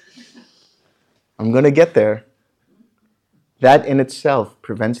 I'm going to get there. That in itself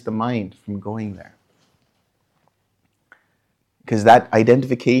prevents the mind from going there. Because that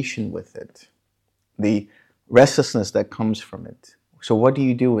identification with it, the restlessness that comes from it. So what do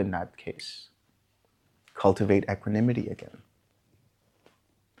you do in that case? Cultivate equanimity again.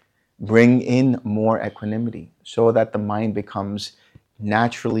 Bring in more equanimity so that the mind becomes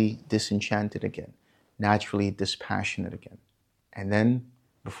naturally disenchanted again, naturally dispassionate again. And then,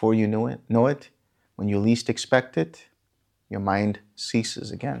 before you know it, when you least expect it, your mind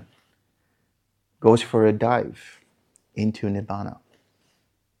ceases again, goes for a dive into Nibbana.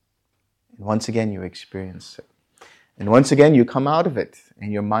 And once again, you experience it. And once again, you come out of it,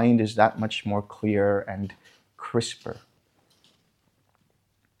 and your mind is that much more clear and crisper.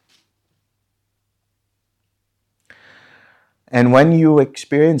 And when you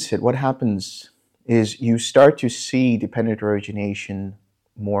experience it, what happens is you start to see dependent origination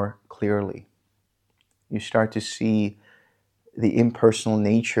more clearly. You start to see the impersonal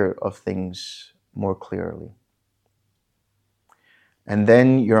nature of things more clearly. And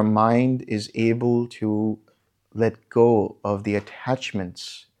then your mind is able to let go of the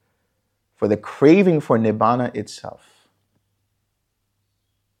attachments for the craving for Nibbana itself.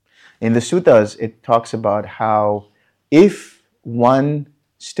 In the suttas, it talks about how if one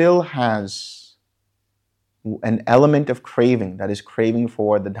still has an element of craving, that is craving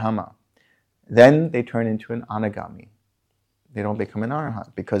for the Dhamma, then they turn into an anagami. They don't become an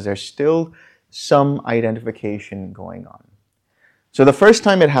arahant because there's still some identification going on. So the first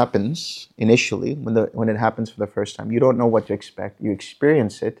time it happens, initially, when it happens for the first time, you don't know what to expect. You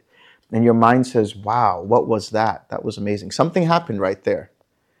experience it, and your mind says, wow, what was that? That was amazing. Something happened right there.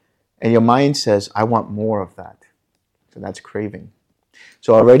 And your mind says, I want more of that. So that's craving.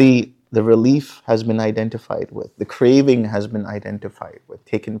 So already the relief has been identified with. The craving has been identified with,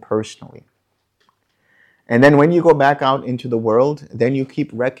 taken personally. And then when you go back out into the world, then you keep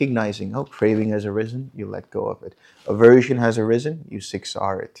recognizing, oh, craving has arisen, you let go of it. Aversion has arisen, you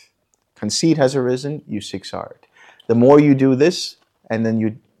siksar it. Conceit has arisen, you siksar it. The more you do this, and then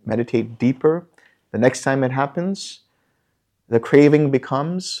you meditate deeper, the next time it happens, the craving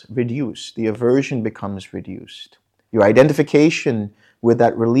becomes reduced. The aversion becomes reduced. Your identification with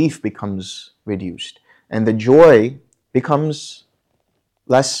that relief becomes reduced. And the joy becomes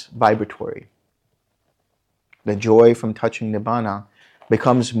less vibratory. The joy from touching Nibbana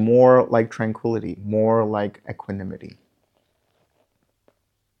becomes more like tranquility, more like equanimity.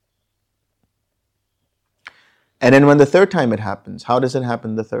 And then when the third time it happens, how does it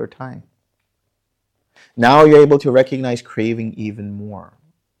happen the third time? Now you're able to recognize craving even more.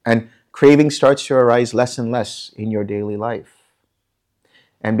 And craving starts to arise less and less in your daily life.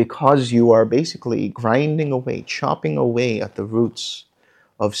 And because you are basically grinding away, chopping away at the roots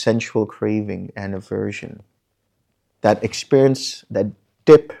of sensual craving and aversion, that experience, that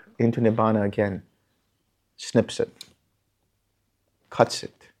dip into Nibbana again, snips it, cuts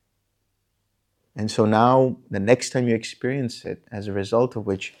it. And so now, the next time you experience it, as a result of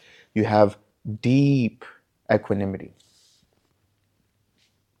which you have deep equanimity.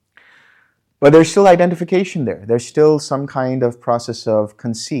 But there's still identification there. There's still some kind of process of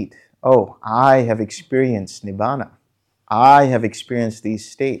conceit. Oh, I have experienced Nibbana. I have experienced these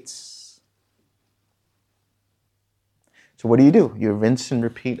states. So what do? You rinse and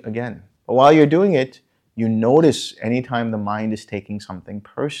repeat again. But while you're doing it, you notice anytime the mind is taking something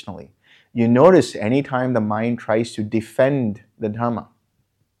personally. You notice anytime the mind tries to defend the Dhamma.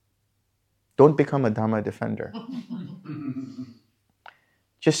 Don't become a Dhamma defender.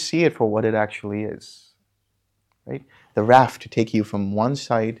 Just see it for what it actually is. Right? The raft to take you from one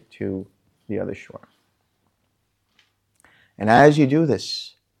side to the other shore. And as you do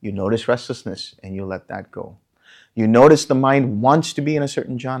this, you notice restlessness and you let that go. You notice the mind wants to be in a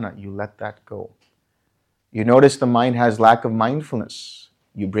certain jhana, you let that go. You notice the mind has lack of mindfulness,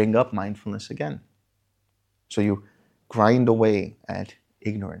 you bring up mindfulness again. So you grind away at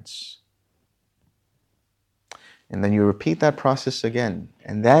ignorance. And then you repeat that process again.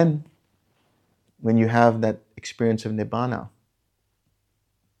 And then, when you have that experience of Nibbana,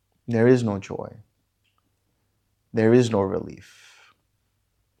 there is no joy. There is no relief.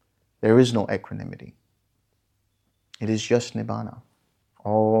 There is no equanimity. It is just Nibbana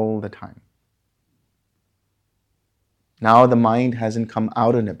all the time. Now the mind hasn't come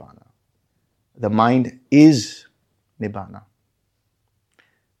out of Nibbana. The mind is Nibbana.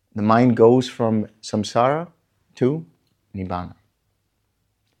 The mind goes from samsara to Nibbana.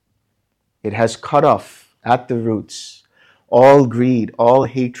 It has cut off at the roots all greed, all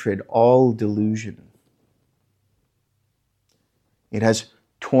hatred, all delusion. It has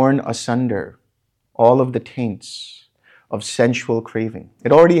torn asunder all of the taints of sensual craving.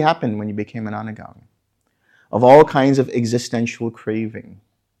 It already happened when you became an anagami. Of all kinds of existential craving,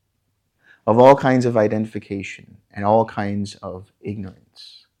 of all kinds of identification, and all kinds of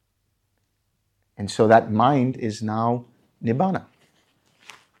ignorance. And so that mind is now nibbana.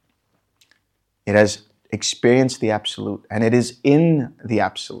 It has experienced the absolute, and it is in the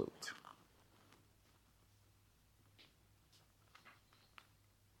absolute.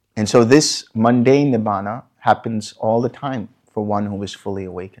 And so this mundane nibbana happens all the time for one who is fully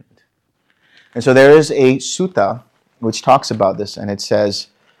awakened. And so there is a sutta which talks about this, and it says,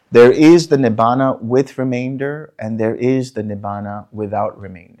 there is the nibbana with remainder, and there is the nibbana without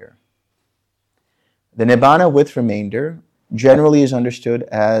remainder. The nibbana with remainder generally is understood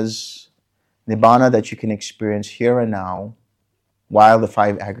as nibbana that you can experience here and now while the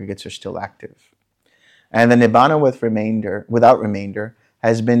five aggregates are still active. And the nibbana without remainder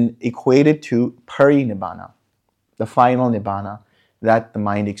has been equated to pari-nibbana, the final nibbana that the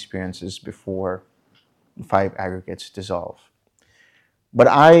mind experiences before the five aggregates dissolve. But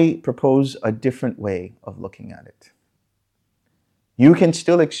I propose a different way of looking at it. You can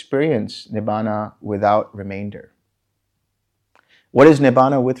still experience nibbana without remainder. What is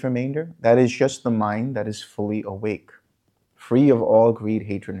nibbana with remainder? That is just the mind that is fully awake, free of all greed,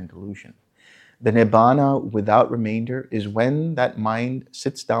 hatred, and delusion. The nibbana without remainder is when that mind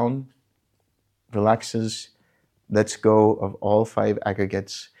sits down, relaxes, lets go of all five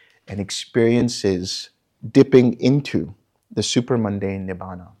aggregates, and experiences dipping into the supermundane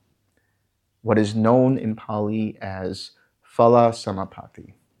nibbana, what is known in Pali as phala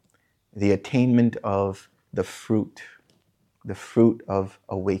samapatti, the attainment of the fruit of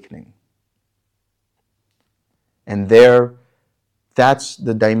awakening. And there, that's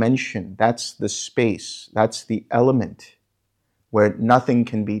the dimension, that's the space, that's the element where nothing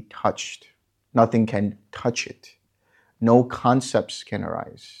can be touched, nothing can touch it, no concepts can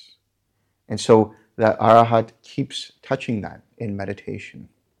arise. And so the Arahat keeps touching that in meditation.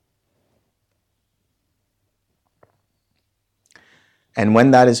 And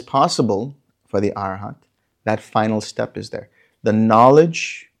when that is possible for the Arahat, that final step is there. The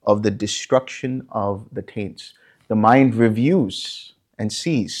knowledge of the destruction of the taints. The mind reviews and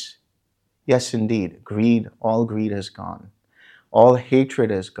sees, yes indeed, all greed has gone. All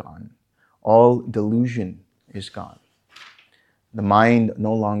hatred is gone. All delusion is gone. The mind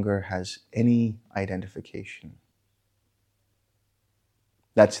no longer has any identification.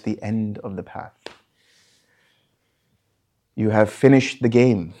 That's the end of the path. You have finished the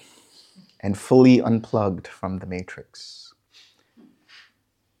game and fully unplugged from the matrix.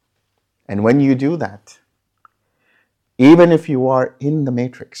 And when you do that, even if you are in the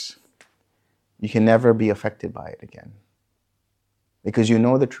matrix, you can never be affected by it again. Because you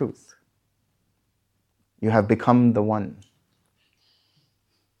know the truth. You have become the one.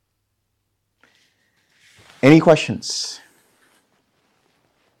 Any questions?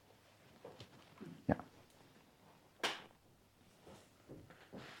 Yeah.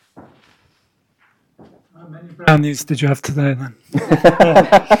 How many brownies did you have today then?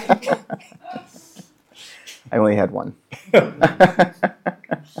 I only had one. Because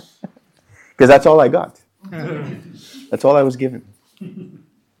that's all I got. That's all I was given.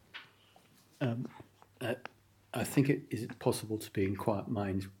 I think is it possible to be in quiet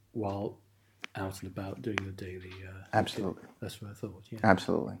mind while out and about doing your daily... Absolutely. That's what I thought, yeah.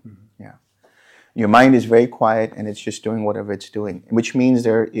 Absolutely, yeah. Your mind is very quiet and it's just doing whatever it's doing, which means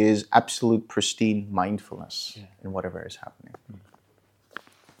there is absolute pristine mindfulness in whatever is happening.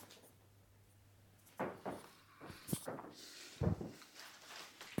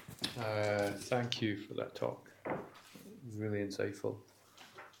 Thank you for that talk. Really insightful.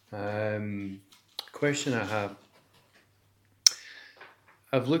 Question I have.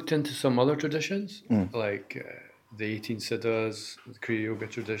 I've looked into some other traditions, like the 18 Siddhas, the Kriya Yoga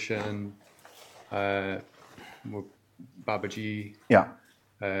tradition, Babaji. Yeah.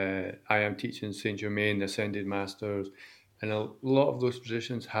 I am teaching Saint Germain, the Ascended Masters, and a lot of those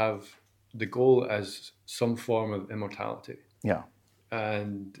traditions have the goal as some form of immortality. Yeah.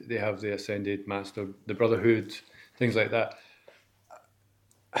 And they have the Ascended Master, the Brotherhood, things like that.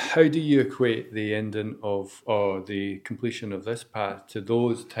 How do you equate the ending of, or the completion of this path to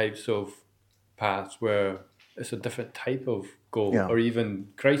those types of paths where it's a different type of goal, or even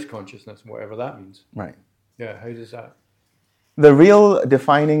Christ consciousness, whatever that means? Right. Yeah, how does that? The real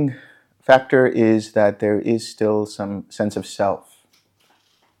defining factor is that there is still some sense of self.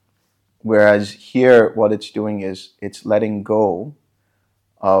 Whereas here, what it's doing is it's letting go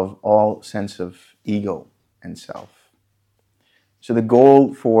of all sense of ego and self. So the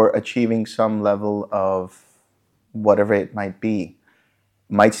goal for achieving some level of whatever it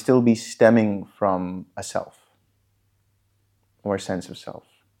might still be stemming from a self or a sense of self.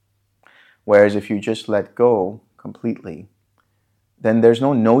 Whereas if you just let go completely, then there's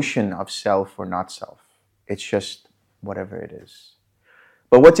no notion of self or not self. It's just whatever it is.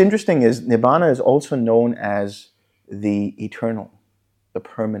 But what's interesting is Nibbana is also known as the eternal, the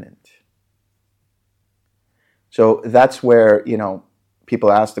permanent. So that's where,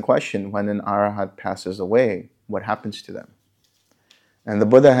 people ask the question, when an arahat passes away, what happens to them? And the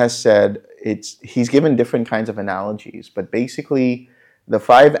Buddha has said, he's given different kinds of analogies, but basically the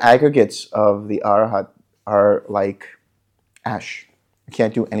 5 aggregates of the arahat are like ash. You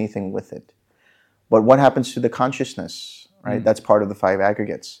can't do anything with it. But what happens to the consciousness, right? That's part of the 5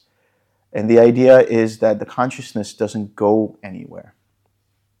 aggregates. And the idea is that the consciousness doesn't go anywhere.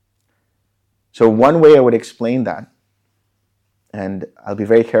 So one way I would explain that, and I'll be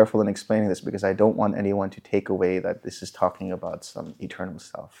very careful in explaining this because I don't want anyone to take away that this is talking about some eternal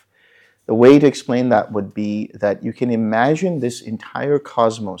self. The way to explain that would be that you can imagine this entire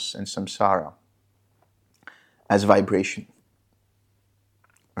cosmos and samsara as vibration,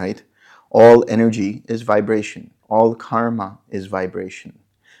 right? All energy is vibration. All karma is vibration.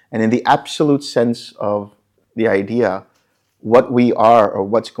 And in the absolute sense of the idea, what we are or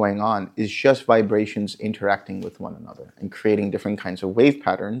what's going on is just vibrations interacting with one another and creating different kinds of wave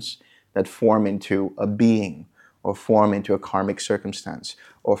patterns that form into a being or form into a karmic circumstance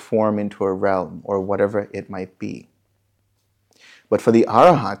or form into a realm or whatever it might be. But for the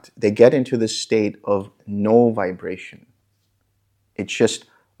arahat, they get into this state of no vibration. It's just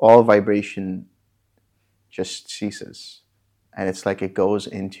all vibration just ceases. And it's like it goes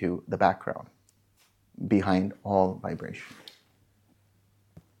into the background behind all vibration.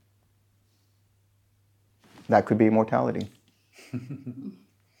 That could be immortality.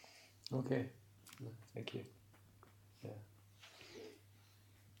 Okay, thank you. Yeah.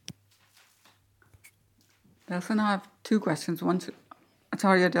 Delson, I have 2 questions.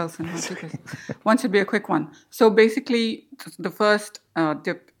 Sorry, Delson, I have 2 questions. One should be a quick one. So basically, the first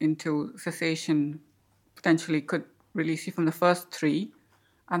dip into cessation potentially could release you from the first 3,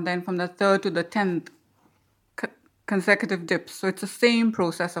 and then from the 3rd to the 10th, consecutive dips. So it's the same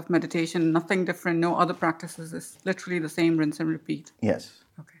process of meditation, nothing different, no other practices. It's literally the same rinse and repeat. Yes.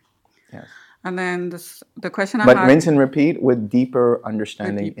 Okay. Yes. And then the question I But had... rinse and repeat with deeper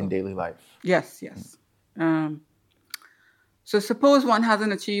understanding in daily life. Yes. So suppose one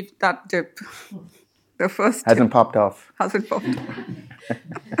hasn't achieved that dip. The first hasn't popped off. Hasn't popped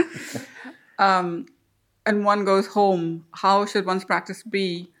off. And one goes home. How should one's practice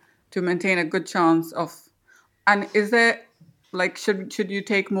be to maintain a good chance of... And is there, should you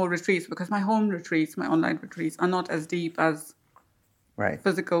take more retreats? Because my home retreats, my online retreats, are not as deep as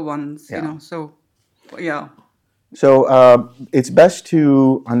physical ones, so, yeah. So it's best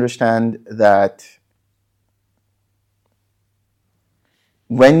to understand that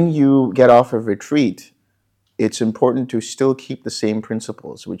when you get off of retreat, it's important to still keep the same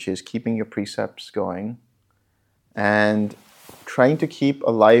principles, which is keeping your precepts going and trying to keep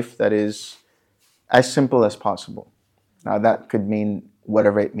a life that is as simple as possible. Now that could mean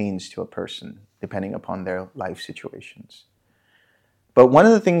whatever it means to a person, depending upon their life situations. But one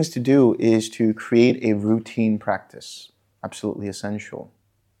of the things to do is to create a routine practice, absolutely essential.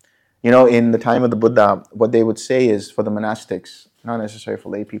 In the time of the Buddha, what they would say is for the monastics, not necessarily for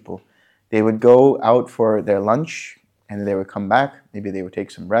lay people, they would go out for their lunch and then they would come back, maybe they would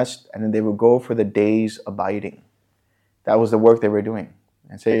take some rest, and then they would go for the day's abiding. That was the work they were doing.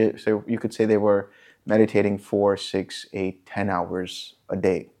 And so you could say they were meditating 4, 6, 8, 10 hours a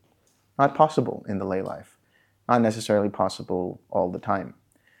day. Not possible in the lay life. Not necessarily possible all the time.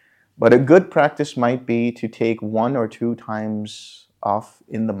 But a good practice might be to take 1 or 2 times off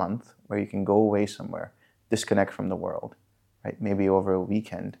in the month where you can go away somewhere, disconnect from the world, right? Maybe over a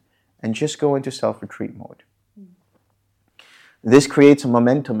weekend, and just go into self-retreat mode. This creates a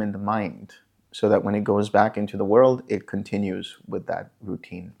momentum in the mind so that when it goes back into the world, it continues with that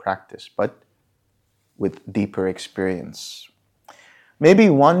routine practice, but with deeper experience. Maybe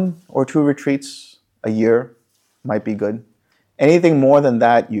 1 or 2 retreats a year might be good. Anything more than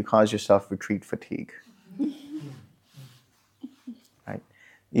that, you cause yourself retreat fatigue. Right?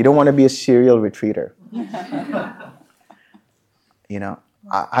 You don't want to be a serial retreater.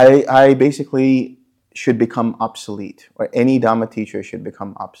 I basically should become obsolete, or any Dhamma teacher should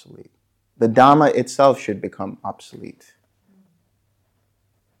become obsolete. The Dhamma itself should become obsolete.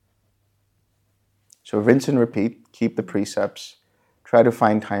 So rinse and repeat, keep the precepts, try to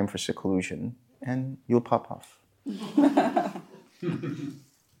find time for seclusion, and you'll pop off.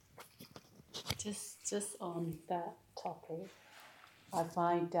 Just just on that topic, I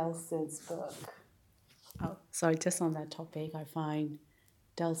find Delson's book. Oh, sorry, just on that topic, I find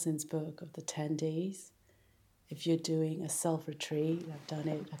Delson's book of the 10 days. If you're doing a self-retreat, I've done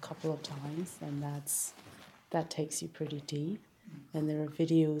it a couple of times, and that takes you pretty deep. And there are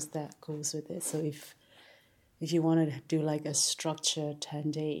videos that goes with it. So if you want to do like a structured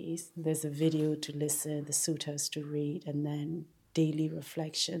 10 days, there's a video to listen, the suttas to read, and then daily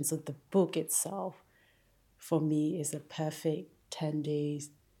reflection. So the book itself, for me, is a perfect 10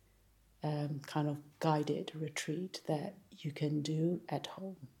 days kind of guided retreat that you can do at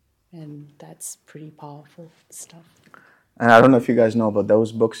home. And that's pretty powerful stuff. And I don't know if you guys know, but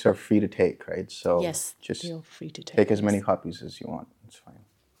those books are free to take, right? So Yes, just they're free to take as yes. many copies as you want. It's fine.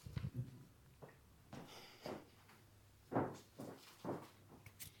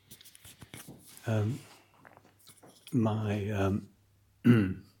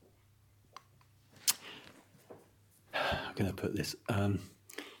 How can I put this?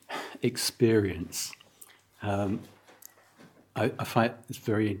 Experience. I find it's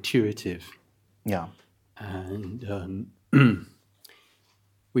very intuitive. Yeah. And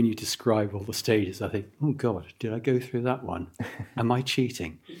when you describe all the stages, I think, oh God, did I go through that one? Am I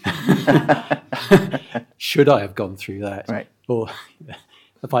cheating? Should I have gone through that? Right. Or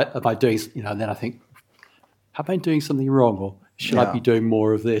am I doing, and then I think, have I been doing something wrong? Or should I be doing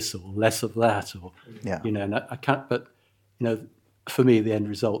more of this or less of that? Or, and I can't, but, for me, the end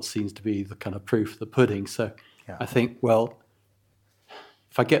result seems to be the kind of proof of the pudding. So I think, well,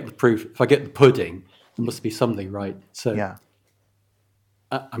 if I get the proof, if I get the pudding, there must be something right. So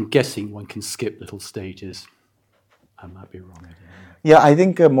I'm guessing one can skip little stages. I might be wrong. I don't know. Yeah, I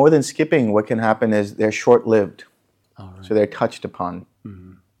think more than skipping, what can happen is they're short-lived. All right. So they're touched upon.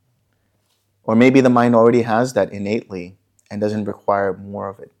 Mm-hmm. Or maybe the mind already has that innately and doesn't require more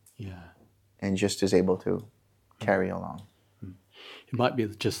of it. Yeah. And just is able to carry along. It might be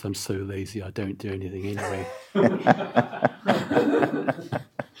just I'm so lazy I don't do anything anyway.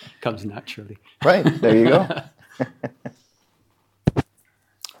 Comes naturally. Right, there you go.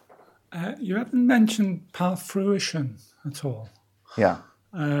 You haven't mentioned path fruition at all. Yeah.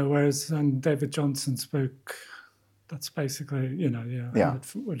 Whereas in David Johnson's book, that's basically,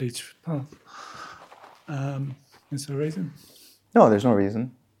 with each path. Is there a reason? No, there's no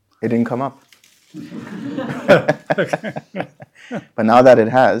reason. It didn't come up. But now that it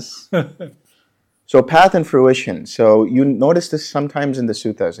has. So path and fruition. So you notice this sometimes in the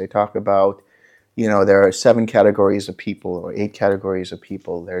suttas. They talk about, there are 7 categories of people or 8 categories of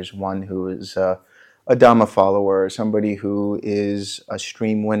people. There's one who is a Dhamma follower, somebody who is a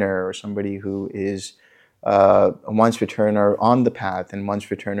stream winner, or somebody who is a once returner on the path and once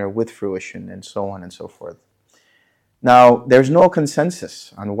returner with fruition, and so on and so forth. Now, there's no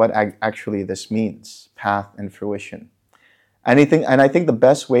consensus on what actually this means, path and fruition. And I think the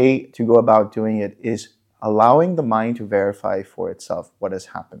best way to go about doing it is allowing the mind to verify for itself what has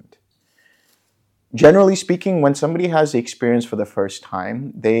happened. Generally speaking, when somebody has the experience for the first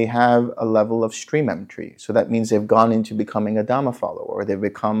time, they have a level of stream entry. So that means they've gone into becoming a Dhamma follower, or they've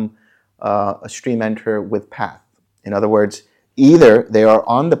become a stream enter with path. In other words, either they are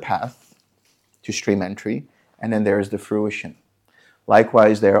on the path to stream entry, and then there is the fruition.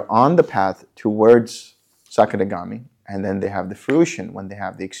 Likewise, they are on the path towards Sakadagami, and then they have the fruition when they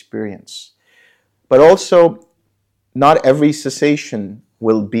have the experience. But also, not every cessation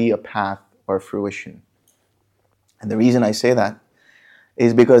will be a path or fruition. And the reason I say that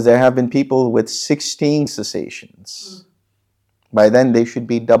is because there have been people with 16 cessations. By then, they should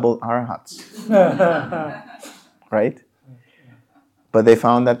be double arhats. Right? But they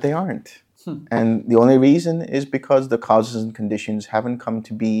found that they aren't. And the only reason is because the causes and conditions haven't come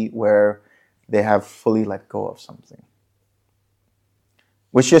to be where they have fully let go of something.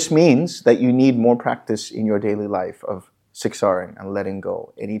 Which just means that you need more practice in your daily life of siksaring and letting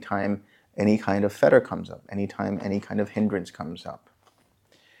go anytime any kind of fetter comes up, anytime any kind of hindrance comes up.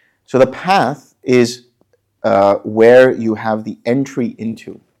 So the path is where you have the entry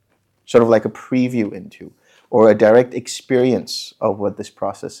into, sort of like a preview into, or a direct experience of what this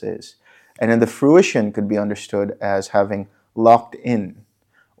process is. And then the fruition could be understood as having locked in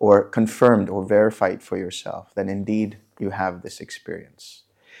or confirmed or verified for yourself that indeed you have this experience.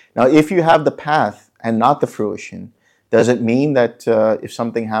 Now, if you have the path and not the fruition, does it mean that if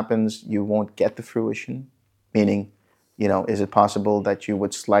something happens, you won't get the fruition? Meaning, is it possible that you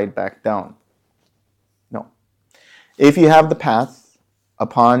would slide back down? No. If you have the path,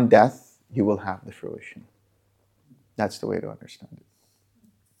 upon death, you will have the fruition. That's the way to understand it.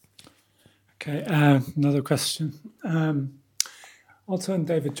 Okay, another question. Also in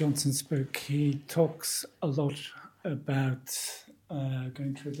David Johnson's book, he talks a lot about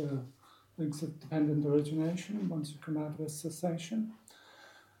going through the links of dependent origination once you come out of a cessation.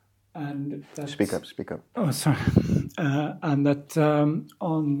 And Speak up. Oh, sorry. And that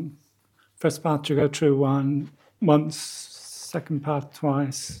on first part you go through once, second part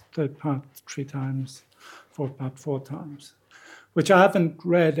twice, third part 3 times, fourth part 4 times, which I haven't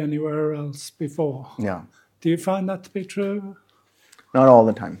read anywhere else before. Yeah. Do you find that to be true? Not all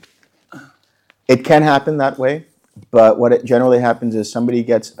the time. It can happen that way, but what it generally happens is somebody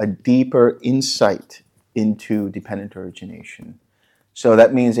gets a deeper insight into dependent origination. So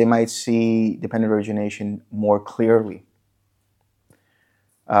that means they might see dependent origination more clearly.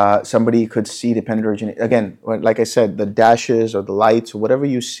 Somebody could see dependent origination. Again, like I said, the dashes or the lights or whatever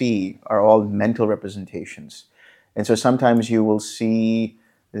you see are all mental representations. And so sometimes you will see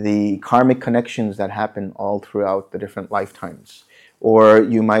the karmic connections that happen all throughout the different lifetimes. Or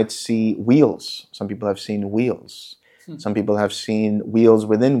you might see wheels. Some people have seen wheels. Some people have seen wheels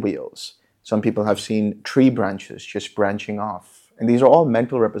within wheels. Some people have seen tree branches just branching off. And these are all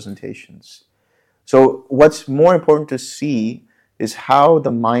mental representations. So what's more important to see is how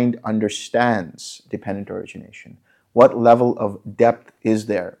the mind understands dependent origination. What level of depth is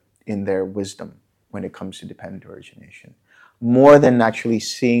there in their wisdom when it comes to dependent origination? More than actually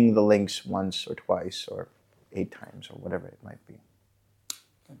seeing the links once or twice or 8 times or whatever it might be.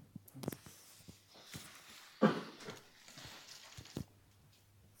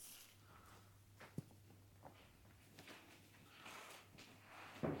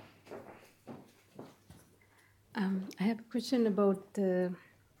 I have a question about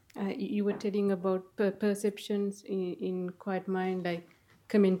you were telling about perceptions in quiet mind, like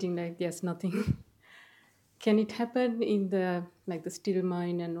commenting like there's nothing. Can it happen in the still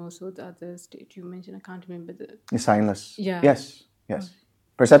mind and also the other state you mentioned? I can't remember the Signless. Yeah. Yes. Okay.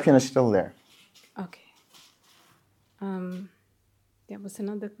 Perception is still there. Okay. There was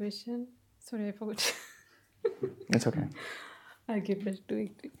another question. Sorry, I forgot. It's okay. I'll get back to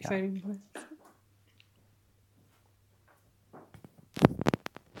it if I remember.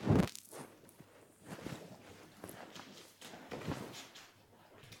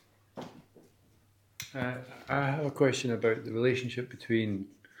 I have a question about the relationship between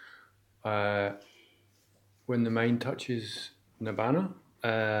when the mind touches Nibbana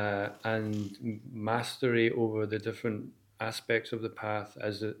and mastery over the different aspects of the path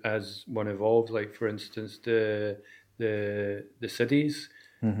as one evolves. Like for instance, the siddhis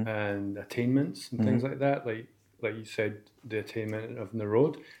and attainments and things like that. Like you said, the attainment of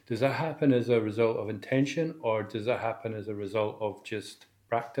Nirodha. Does that happen as a result of intention, or does that happen as a result of just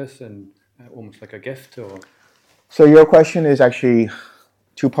practice and almost like a gift? Or So your question is actually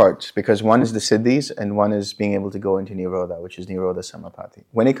 2 parts, because one is the siddhis and one is being able to go into Nirodha, which is Nirodha Samapatti.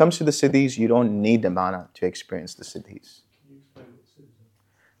 When it comes to the siddhis, you don't need Nibbana to experience the siddhis.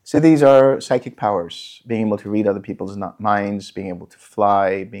 Siddhis are psychic powers, being able to read other people's minds, being able to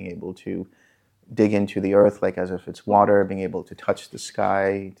fly, being able to dig into the earth like as if it's water, being able to touch the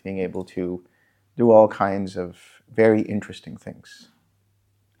sky, being able to do all kinds of very interesting things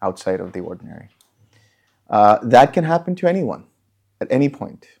outside of the ordinary. That can happen to anyone at any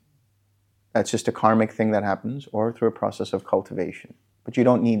point. That's just a karmic thing that happens, or through a process of cultivation. But you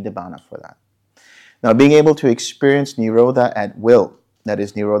don't need Nibbana for that. Now, being able to experience Nirodha at will, that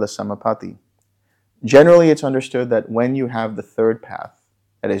is Nirodha Samapatti, generally it's understood that when you have the 3rd path,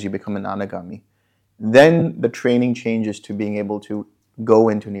 that is, you become an anagami, then the training changes to being able to go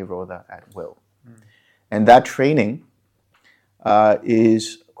into Nirodha at will. And that training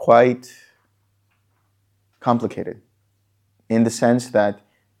is quite complicated in the sense that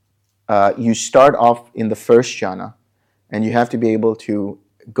you start off in the 1st jhana, and you have to be able to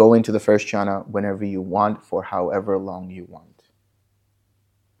go into the 1st jhana whenever you want for however long you want.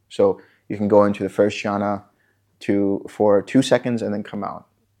 So you can go into the 1st jhana for 2 seconds and then come out,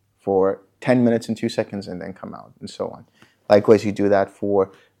 for 10 minutes and 2 seconds and then come out, and so on. Likewise, you do that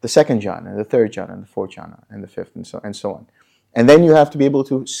for the 2nd jhana, the 3rd jhana, and the 4th jhana, and the 5th, and so on. And then you have to be able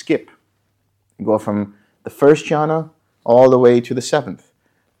to skip. You go from the 1st jhana all the way to the 7th.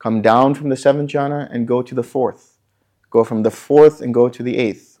 Come down from the 7th jhana and go to the 4th. Go from the 4th and go to the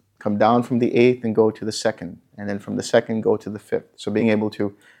 8th. Come down from the 8th and go to the 2nd. And then from the 2nd, go to the 5th. So being able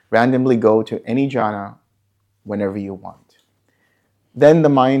to randomly go to any jhana whenever you want. Then the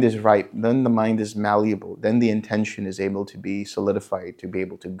mind is ripe. Then the mind is malleable. Then the intention is able to be solidified to be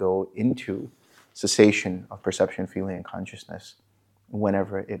able to go into cessation of perception, feeling, and consciousness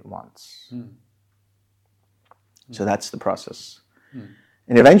whenever it wants. So that's the process.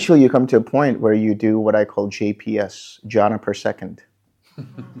 And eventually you come to a point where you do what I call JPS, jhana per second,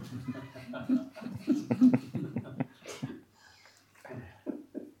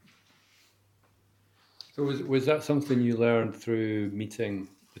 So was that something you learned through meeting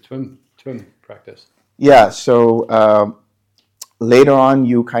the twin practice? Yeah. So later on,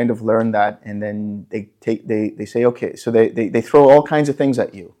 you kind of learn that, and then they say, okay. So they throw all kinds of things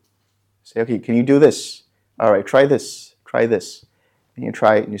at you. Say, okay, can you do this? All right, try this, and you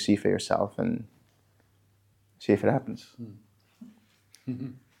try it, and you see for yourself, and see if it happens.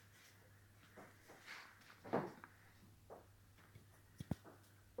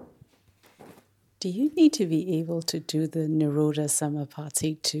 Do you need to be able to do the Nirodha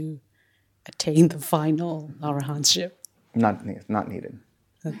Samapatti to attain the final arahantship? Not needed.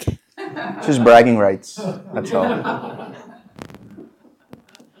 Okay. Just bragging rights. That's all.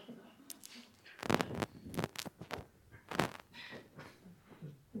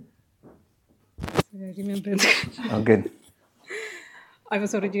 I remember. Oh, good. I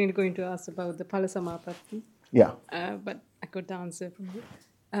was originally going to ask about the Palasamapatti. Yeah. But I got the answer from you.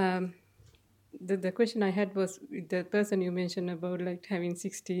 The question I had was the person you mentioned about like having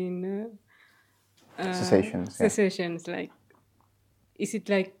 16 Cessations. cessations. Like, is it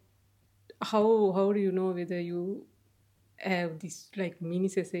like how do you know whether you have these like mini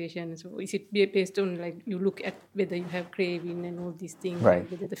cessations, or is it based on like you look at whether you have craving and all these things, Right.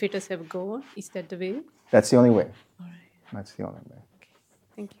 like whether the fetus have gone? Is that the way? That's the only way. All right. That's the only way. Okay.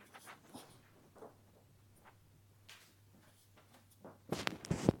 Thank you.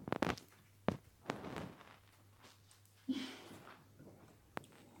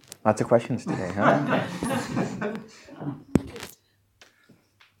 Lots of questions today, huh?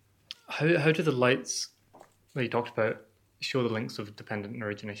 How do the lights that you talked about show the links of dependent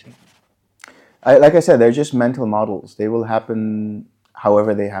origination? Like I said, they're just mental models. They will happen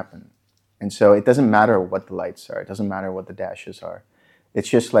however they happen. And so it doesn't matter what the lights are. It doesn't matter what the dashes are. It's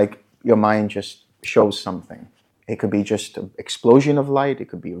just like your mind just shows something. It could be just an explosion of light. It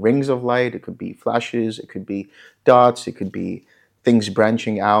could be rings of light. It could be flashes. It could be dots. It could be things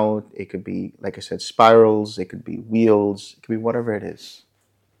branching out. It could be, like I said, spirals. It could be wheels. It could be whatever it is.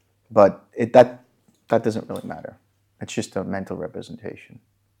 But that doesn't really matter. It's just a mental representation.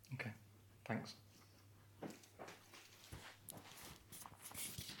 Okay, thanks.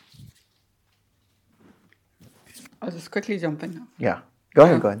 I'll just quickly jump in now. Yeah. Go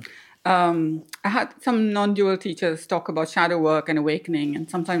ahead. I had some non-dual teachers talk about shadow work and awakening, and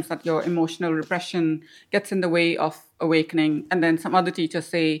sometimes that your emotional repression gets in the way of awakening. And then some other teachers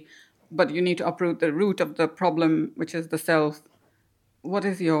say, but you need to uproot the root of the problem, which is the self. What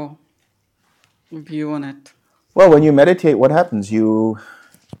is your view on it? Well, when you meditate, what happens? You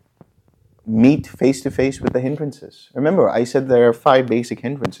meet face to face with the hindrances. Remember, I said there are 5 basic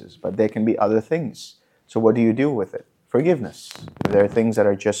hindrances, but there can be other things. So what do you do with it? Forgiveness. If there are things that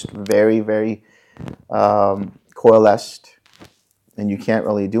are just very, very coalesced and you can't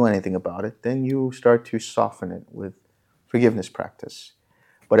really do anything about it, then you start to soften it with forgiveness practice.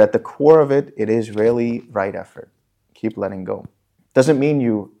 But at the core of it, it is really right effort. Keep letting go. Doesn't mean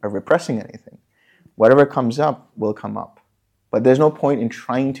you are repressing anything. Whatever comes up will come up. But there's no point in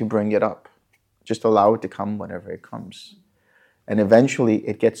trying to bring it up. Just allow it to come whenever it comes. And eventually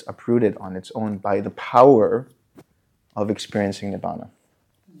it gets uprooted on its own by the power of experiencing Nibbana.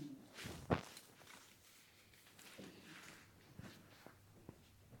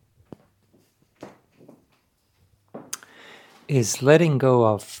 Is letting go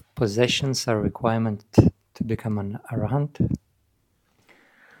of possessions a requirement to become an arahant?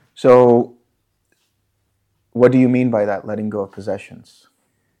 So, what do you mean by that, letting go of possessions?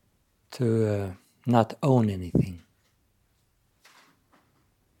 To not own anything.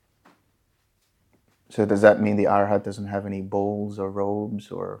 So does that mean the arahat doesn't have any bowls or robes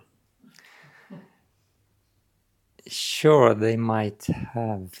or? Sure, they might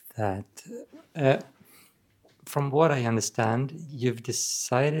have that. From what I understand, you've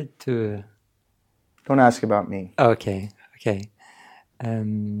decided to... Don't ask about me. Okay.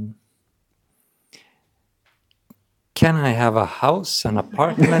 Can I have a house, an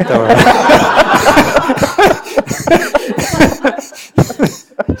apartment, or...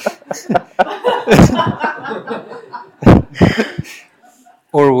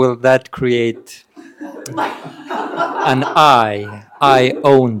 Or will that create an I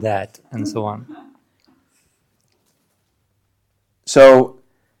own that, and so on? So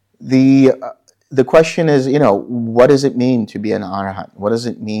the question is, what does it mean to be an arhat? What does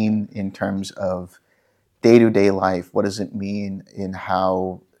it mean in terms of day-to-day life? What does it mean in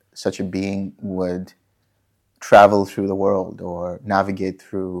how such a being would travel through the world or navigate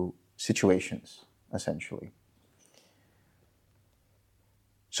through situations, essentially?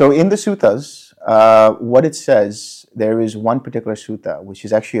 So in the suttas, what it says, there is one particular sutta, which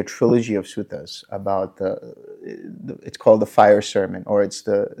is actually a trilogy of suttas about it's called the fire sermon, or it's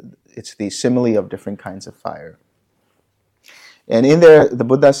the simile of different kinds of fire. And in there, the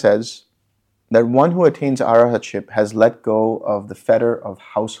Buddha says that one who attains arahatship has let go of the fetter of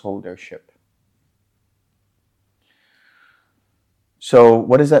householdership. So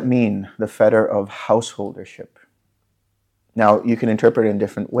what does that mean, the fetter of householdership? Now, you can interpret it in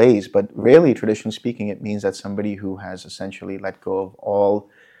different ways, but really, traditionally speaking, it means that somebody who has essentially let go of all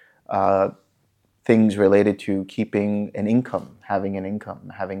things related to keeping an income, having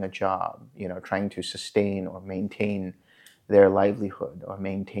a job, trying to sustain or maintain their livelihood or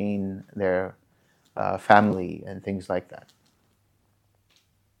maintain their family and things like that.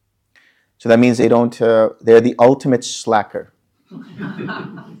 So that means they're the ultimate slacker.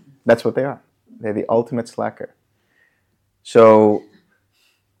 That's what they are. They're the ultimate slacker. So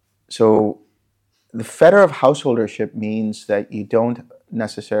the fetter of householdership means that you don't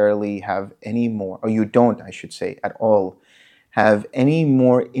necessarily have any more, or you don't, I should say, at all, have any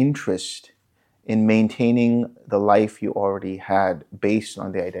more interest in maintaining the life you already had based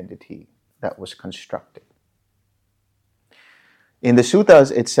on the identity that was constructed. In the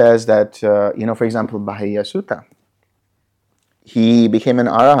suttas, it says that, for example, Bahaya Sutta, he became an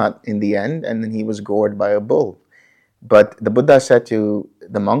arahat in the end, and then he was gored by a bull. But the Buddha said to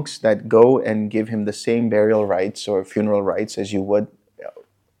the monks that go and give him the same burial rites or funeral rites as you would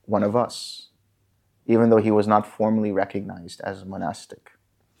one of us, even though he was not formally recognized as a monastic.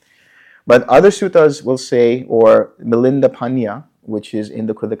 But other suttas will say, or Milinda Panya, which is in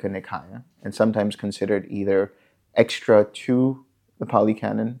the Khuddaka Nikaya, and sometimes considered either extra to the Pali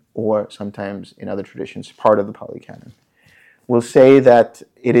Canon or sometimes in other traditions part of the Pali Canon, will say that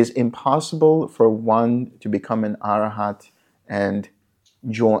it is impossible for one to become an arahat and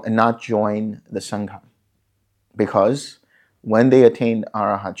not join the sangha, because when they attain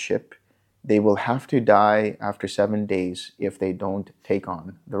arahatship, they will have to die after 7 days if they don't take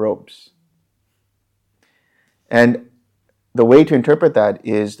on the robes. And the way to interpret that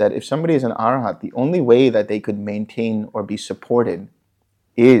is that if somebody is an arahat, the only way that they could maintain or be supported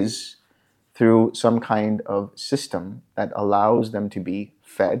is through some kind of system that allows them to be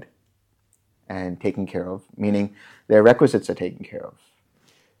fed and taken care of, meaning their requisites are taken care of.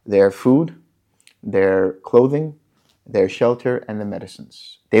 Their food, their clothing, their shelter, and the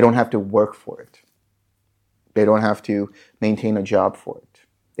medicines. They don't have to work for it. They don't have to maintain a job for it.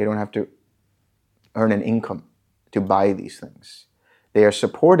 They don't have to earn an income to buy these things. They are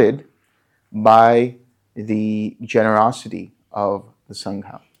supported by the generosity of the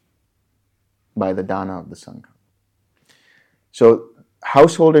Sangha, by the dana of the Sangha. So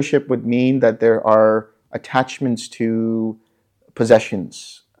householdership would mean that there are attachments to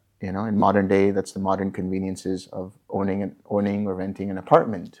possessions. In modern day, that's the modern conveniences of owning or renting an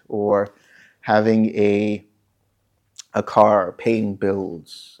apartment, or having a car, paying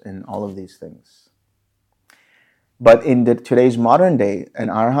bills, and all of these things. But in today's modern day, an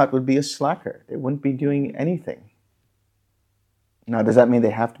arahat would be a slacker. They wouldn't be doing anything. Now, does that mean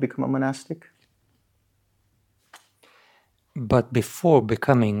they have to become a monastic? But before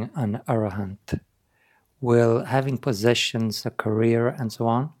becoming an arahant, will having possessions, a career, and so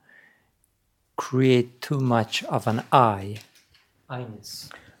on, create too much of an I-ness?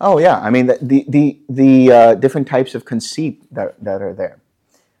 Oh yeah, I mean the different types of conceit that are there.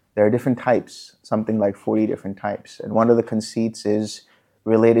 There are different types, something like 40 different types, and one of the conceits is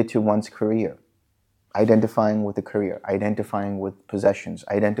related to one's career, identifying with the career, identifying with possessions,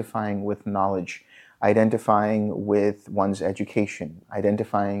 identifying with knowledge, identifying with one's education,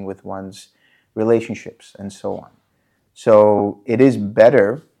 identifying with one's relationships, and so on. So it is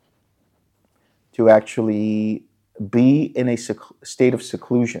better to actually be in a state of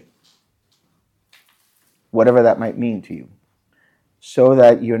seclusion, whatever that might mean to you, so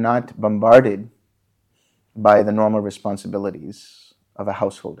that you're not bombarded by the normal responsibilities of a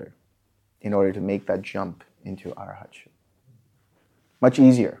householder in order to make that jump into arahatship. Much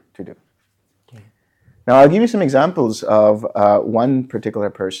easier to do. Okay. Now I'll give you some examples of one particular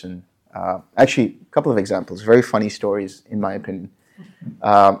person. Actually, a couple of examples, very funny stories in my opinion.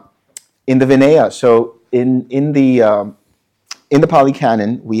 In the Vinaya, so in the Pali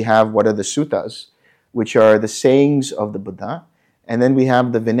Canon, we have what are the suttas, which are the sayings of the Buddha, and then we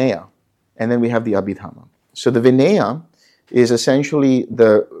have the Vinaya, and then we have the Abhidhamma. So the Vinaya is essentially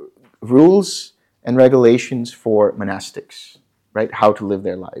the rules and regulations for monastics, right? How to live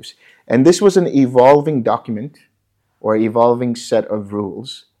their lives. And this was an evolving document or evolving set of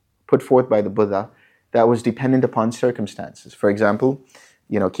rules put forth by the Buddha that was dependent upon circumstances. For example,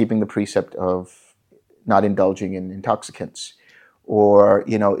 keeping the precept of not indulging in intoxicants. Or,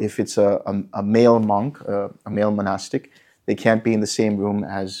 if it's a male monk, a male monastic, they can't be in the same room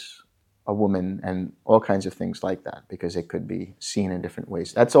as a woman, and all kinds of things like that, because it could be seen in different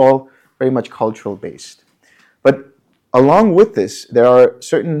ways. That's all very much cultural based. But along with this, there are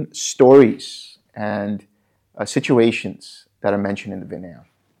certain stories and situations that are mentioned in the Vinaya.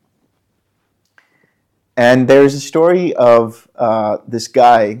 And there's a story of this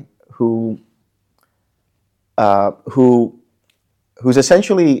guy who's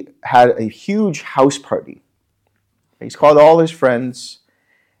essentially had a huge house party. He's called all his friends,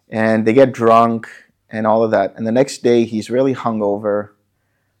 and they get drunk and all of that. And the next day, he's really hungover.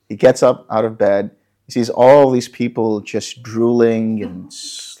 He gets up out of bed. He sees all these people just drooling and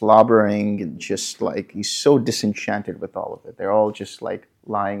slobbering, and just like, he's so disenchanted with all of it. They're all just like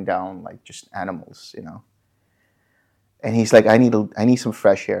lying down like just animals, And he's like, I need some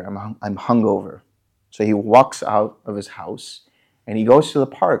fresh air. I'm hungover. So he walks out of his house and he goes to the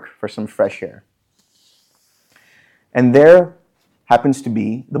park for some fresh air. And there happens to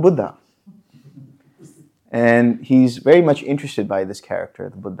be the Buddha. And he's very much interested by this character,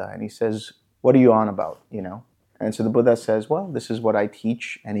 the Buddha. And he says, what are you on about, And so the Buddha says, well, this is what I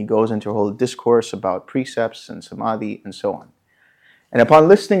teach. And he goes into a whole discourse about precepts and samadhi and so on. And upon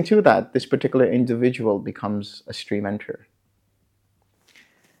listening to that, this particular individual becomes a stream enter.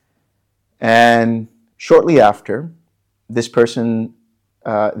 And shortly after, this person,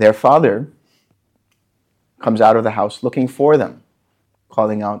 their father, comes out of the house looking for them,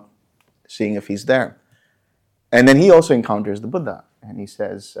 calling out, seeing if he's there. And then he also encounters the Buddha, and he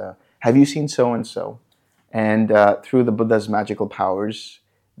says, have you seen so-and-so? And through the Buddha's magical powers,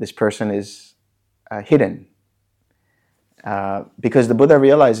 this person is hidden. Because the Buddha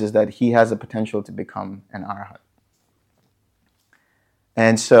realizes that he has the potential to become an arhat.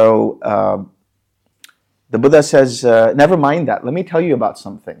 And so the Buddha says, never mind that, let me tell you about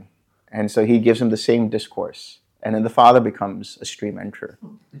something. And so he gives him the same discourse. And then the father becomes a stream enterer.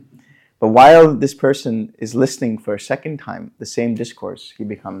 But while this person is listening for a second time, the same discourse, he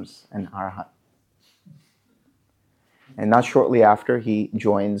becomes an arhat. And not shortly after, he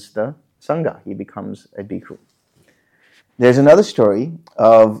joins the Sangha. He becomes a bhikkhu. There's another story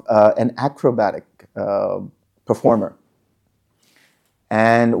of an acrobatic performer.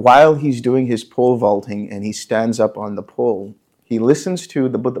 And while he's doing his pole vaulting and he stands up on the pole, he listens to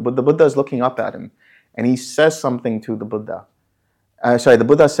the Buddha, but the Buddha is looking up at him, and he says something to the Buddha. The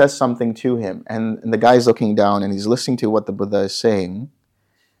Buddha says something to him, and the guy's looking down and he's listening to what the Buddha is saying.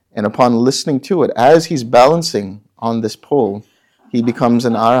 And upon listening to it, as he's balancing on this pole, he becomes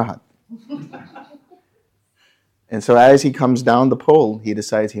an arhat. And so as he comes down the pole, he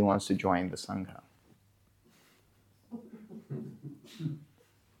decides he wants to join the Sangha.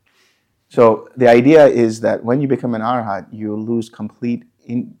 So the idea is that when you become an arhat, you lose complete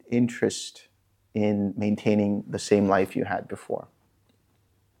interest in maintaining the same life you had before.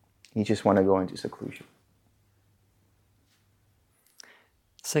 You just want to go into seclusion.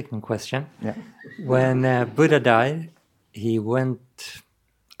 Second question. Yeah. When Buddha died, he went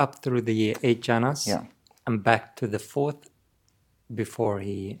up through the 8 jhanas and back to the 4th before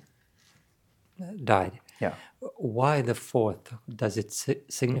he died. Yeah. Why the 4th? Does it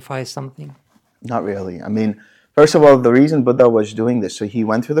signify something? Not really. I mean, first of all, the reason Buddha was doing this, so he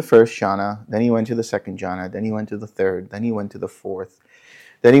went through the 1st jhana, then he went to the 2nd jhana, then he went to the 3rd, then he went to the 4th,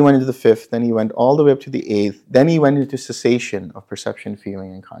 then he went into the 5th, then he went all the way up to the 8th, then he went into cessation of perception,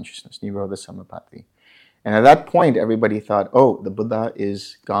 feeling, and consciousness, Nirodha Samapatti. And at that point, everybody thought, oh, the Buddha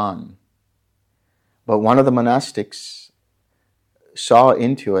is gone. But one of the monastics saw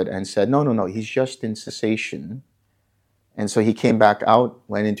into it and said, no, he's just in cessation. And so he came back out,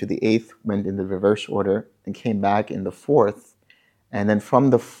 went into the 8th, went in the reverse order, and came back in the 4th. And then from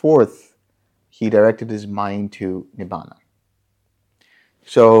the 4th, he directed his mind to Nibbana.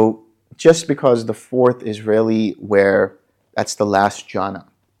 So just because the 4th is really where, that's the last jhana,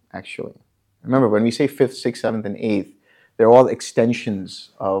 actually. Remember, when we say 5th, 6th, 7th, and 8th, they're all extensions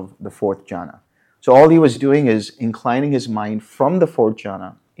of the 4th jhana. So all he was doing is inclining his mind from the 4th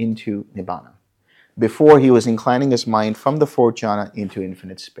jhana into Nibbana. Before, he was inclining his mind from the 4th jhana into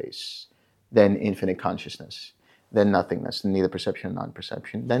infinite space, then infinite consciousness, then nothingness, neither perception nor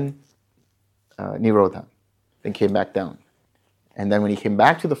non-perception, then Nirodha, then came back down. And then when he came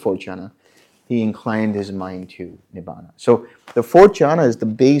back to the 4th jhana, he inclined his mind to Nibbana. So the 4th jhana is the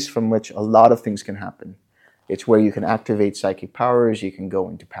base from which a lot of things can happen. It's where you can activate psychic powers, you can go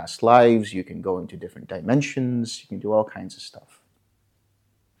into past lives, you can go into different dimensions, you can do all kinds of stuff.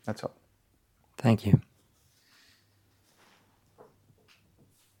 That's all. Thank you.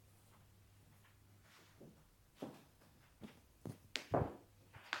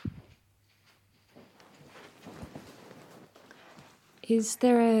 Is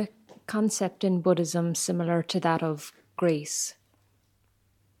there a concept in Buddhism similar to that of grace?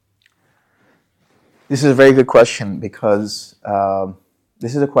 This is a very good question because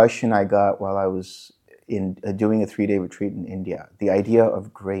this is a question I got while I was doing a 3-day retreat in India. The idea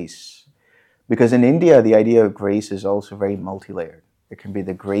of grace. Because in India, the idea of grace is also very multi-layered. It can be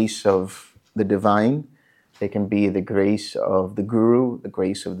the grace of the divine, it can be the grace of the guru, the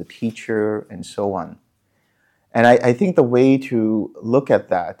grace of the teacher, and so on. And I think the way to look at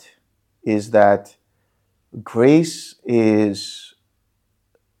that is that grace is...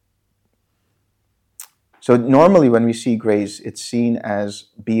 So normally when we see grace, it's seen as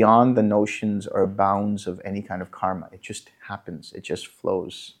beyond the notions or bounds of any kind of karma. It just happens, it just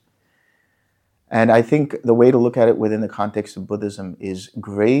flows. And I think the way to look at it within the context of Buddhism is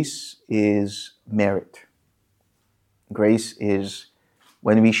grace is merit. Grace is,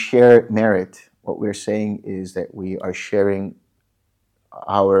 when we share merit, what we're saying is that we are sharing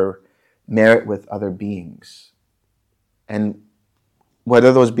our merit with other beings. And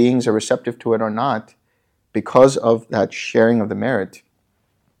whether those beings are receptive to it or not, because of that sharing of the merit,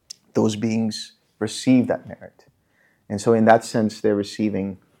 those beings receive that merit. And so in that sense, they're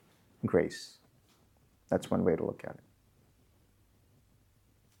receiving grace. That's one way to look at it.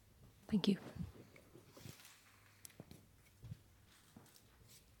 Thank you.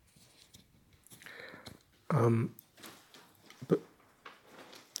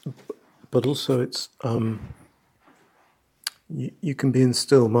 But also it's you can be in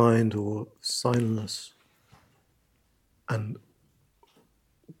still mind or signless, and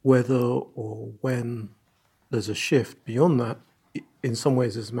whether or when there's a shift beyond that, in some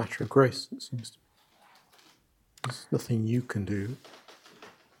ways is a matter of grace, it seems to me. There's nothing you can do.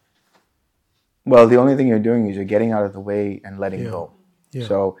 Well, the only thing you're doing is you're getting out of the way and letting go. Yeah.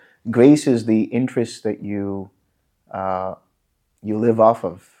 So grace is the interest that you live off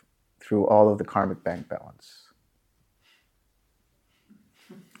of through all of the karmic bank balance.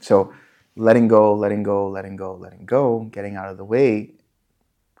 So letting go, letting go, letting go, letting go, getting out of the way,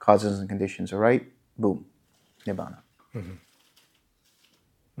 causes and conditions are right, boom, nibbana. Mm-hmm.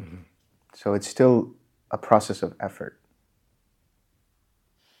 Mm-hmm. So it's still a process of effort.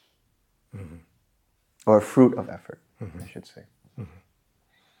 Mm-hmm. Or a fruit of effort, I should say. Mm-hmm.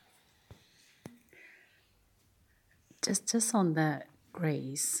 Just on that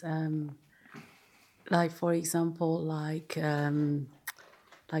grace, like for example, like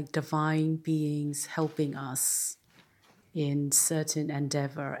divine beings helping us in certain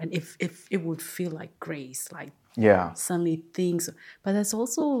endeavor, and if it would feel like grace, like suddenly things, but that's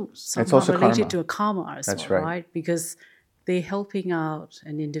also somehow related karma. To a karma as that's well, right? Because they're helping out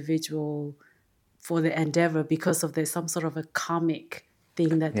an individual for the endeavor because of there's some sort of a karmic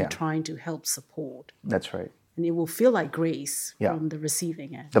thing that they're trying to help support. That's right. And it will feel like grace from the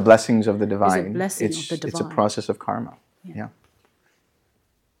receiving end. The blessings of the divine. It's a blessing of the divine. It's a process of karma. Yeah.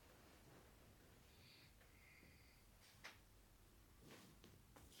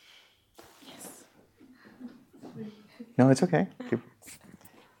 Yes. No, it's okay.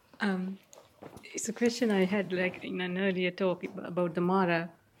 It's a question I had like in an earlier talk about the Mara.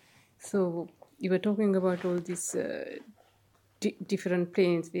 So you were talking about all these different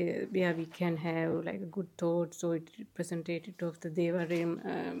planes where we can have like a good thought, so it representative of the Deva realm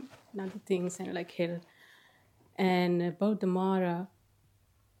and other things, and like hell. And about the Mara,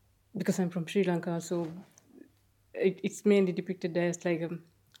 because I'm from Sri Lanka, so it's mainly depicted as like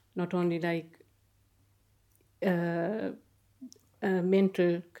not only like a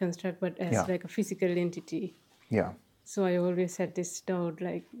mental construct, but as like a physical entity. Yeah. So I always had this doubt,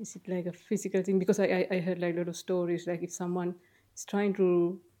 like, is it like a physical thing? Because I heard like a lot of stories, like if someone is try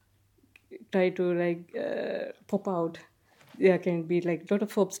to pop out, there can be like a lot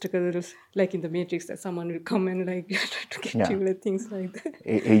of obstacles, like in the Matrix, that someone will come and like try to get you, like things like that.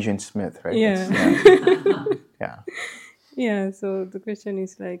 Agent Smith, right? Yeah. Yeah. So the question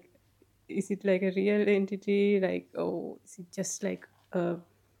is like, is it like a real entity? Like, or is it just like a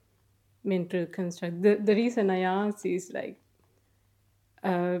mental construct? The reason I ask is like,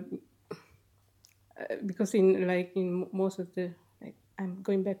 because in most of the, like, I'm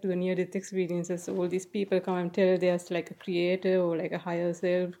going back to the near-death experiences, all these people come and tell there's like a creator or like a higher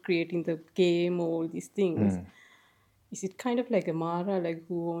self creating the game or all these things. Is it kind of like a Mara, like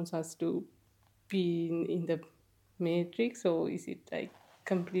who wants us to be in the Matrix, or is it like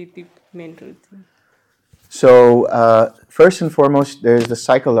completely mental thing? So first and foremost, there's the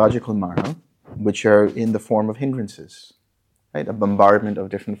psychological Mara, which are in the form of hindrances, right? A bombardment of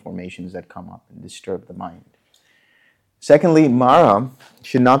different formations that come up and disturb the mind. Secondly, Mara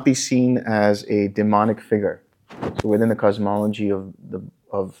should not be seen as a demonic figure. So within the cosmology of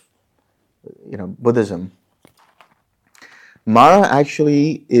Buddhism, Mara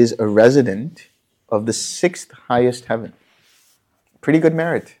actually is a resident of the 6th highest heaven. Pretty good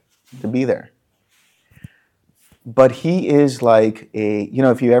merit to be there. But he is like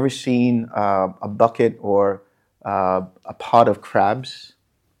if you've ever seen a bucket or a pot of crabs,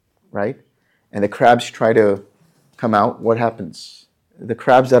 right? And the crabs try to come out, what happens? The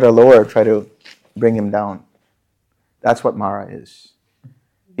crabs that are lower try to bring him down. That's what Mara is.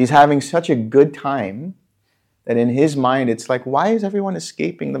 He's having such a good time that in his mind it's like, why is everyone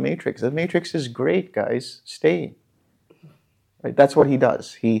escaping the Matrix? The Matrix is great, guys. Stay. Right? That's what he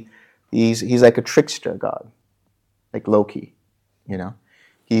does. He's like a trickster god, like Loki.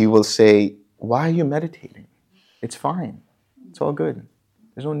 He will say, why are you meditating? It's fine. It's all good.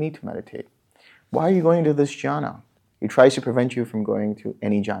 There's no need to meditate. Why are you going to this jhana? He tries to prevent you from going to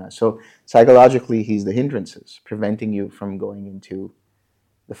any jhana. So psychologically, he's the hindrances, preventing you from going into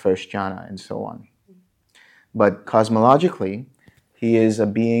the first jhana and so on. But cosmologically, he is a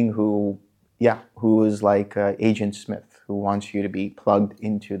being who is like Agent Smith, who wants you to be plugged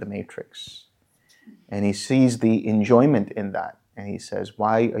into the Matrix. And he sees the enjoyment in that. And he says,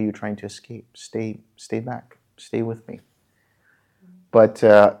 why are you trying to escape? Stay back. Stay with me. But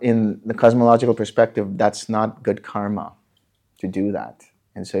in the cosmological perspective, that's not good karma to do that.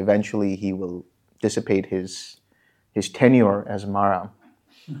 And so eventually he will dissipate his tenure as Mara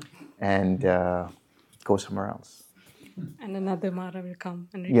and go somewhere else. And another Mara will come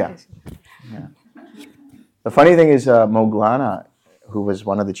and replace him. Yeah. The funny thing is Moggallana, who was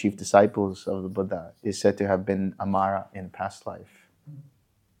one of the chief disciples of the Buddha, is said to have been a Mara in past life.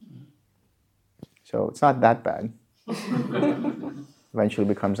 So it's not that bad. Eventually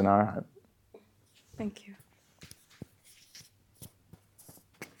becomes an arhat. Thank you.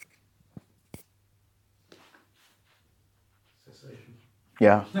 Cessation.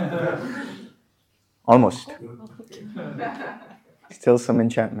 Yeah. Almost. Still some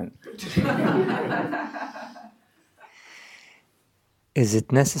enchantment. Is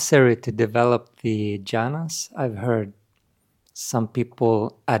it necessary to develop the jhanas? I've heard some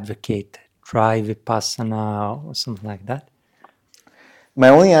people advocate dry vipassana or something like that. My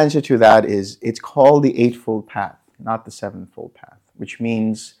only answer to that is it's called the Eightfold Path, not the Sevenfold Path, which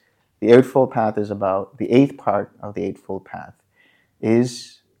means the Eightfold Path is about, the 8th part of the Eightfold Path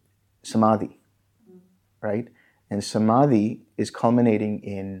is samadhi, right? And samadhi is culminating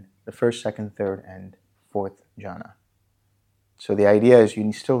in the 1st, 2nd, 3rd, and 4th jhana. So the idea is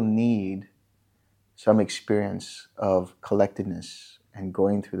you still need some experience of collectedness and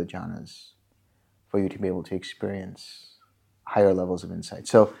going through the jhanas for you to be able to experience higher levels of insight.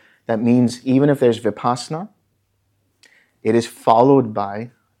 So that means even if there's vipassana, it is followed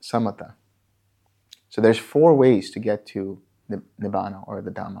by samatha. So there's 4 ways to get to nibbana or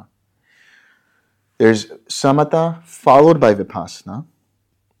the Dhamma. There's samatha followed by vipassana,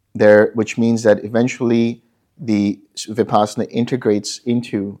 which means that eventually the vipassana integrates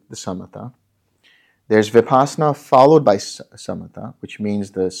into the samatha. There's vipassana followed by samatha, which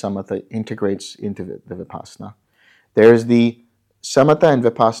means the samatha integrates into the vipassana. There's the samatha and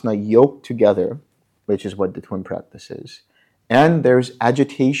vipassana yoked together, which is what the twin practice is. And there's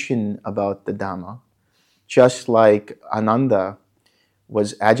agitation about the Dhamma, just like Ananda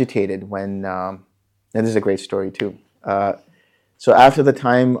was agitated when, and this is a great story too. So after the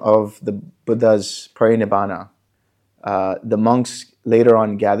time of the Buddha's parinibbana, the monks later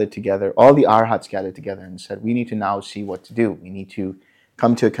on gathered together, all the arhats gathered together and said, we need to now see what to do. We need to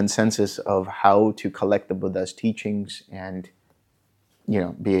come to a consensus of how to collect the Buddha's teachings and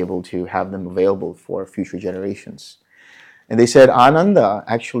be able to have them available for future generations. And they said Ananda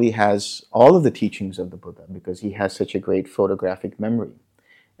actually has all of the teachings of the Buddha because he has such a great photographic memory.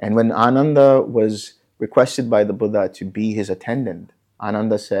 And when Ananda was requested by the Buddha to be his attendant,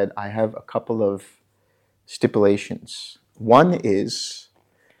 Ananda said, I have a couple of stipulations. One is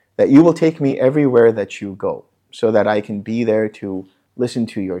that you will take me everywhere that you go so that I can be there to listen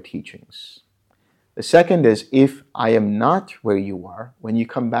to your teachings. The second is, if I am not where you are, when you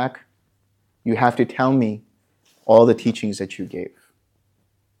come back, you have to tell me all the teachings that you gave.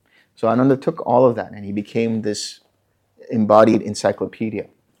 So Ananda took all of that and he became this embodied encyclopedia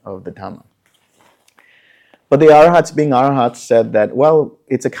of the Dhamma. But the arhats, being arhats, said that, well,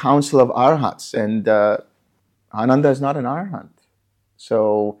 it's a council of arhats and Ananda is not an arhat.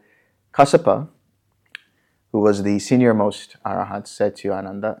 So Kassapa, who was the senior-most arahat, said to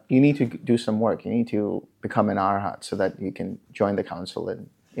Ananda, you need to do some work. You need to become an arahat so that you can join the council and,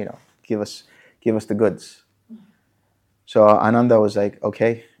 give us the goods. So Ananda was like,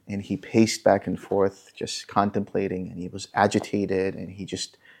 okay. And he paced back and forth, just contemplating, and he was agitated, and he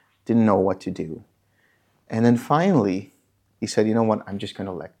just didn't know what to do. And then finally, he said, you know what, I'm just going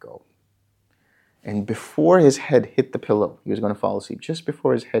to let go. And before his head hit the pillow, he was going to fall asleep, just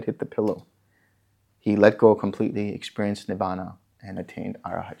before his head hit the pillow, he let go completely, experienced Nibbana, and attained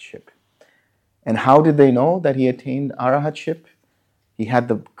Arahatship. And how did they know that he attained Arahatship? He had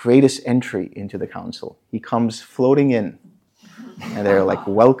the greatest entry into the council. He comes floating in, and they're like,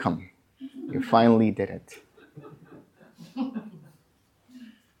 welcome, you finally did it.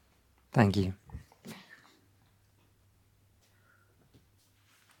 Thank you.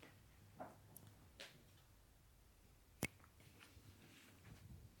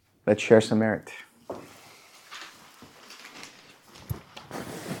 Let's share some merit.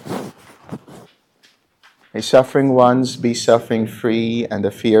 May suffering ones be suffering free, and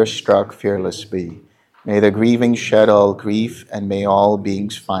the fear-struck fearless be. May the grieving shed all grief, and may all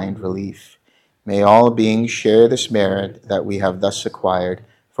beings find relief. May all beings share this merit that we have thus acquired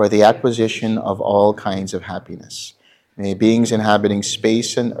for the acquisition of all kinds of happiness. May beings inhabiting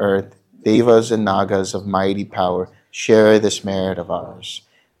space and earth, devas and nagas of mighty power, share this merit of ours.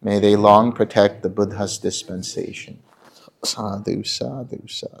 May they long protect the Buddha's dispensation. Sadhu, sadhu,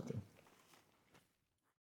 sadhu.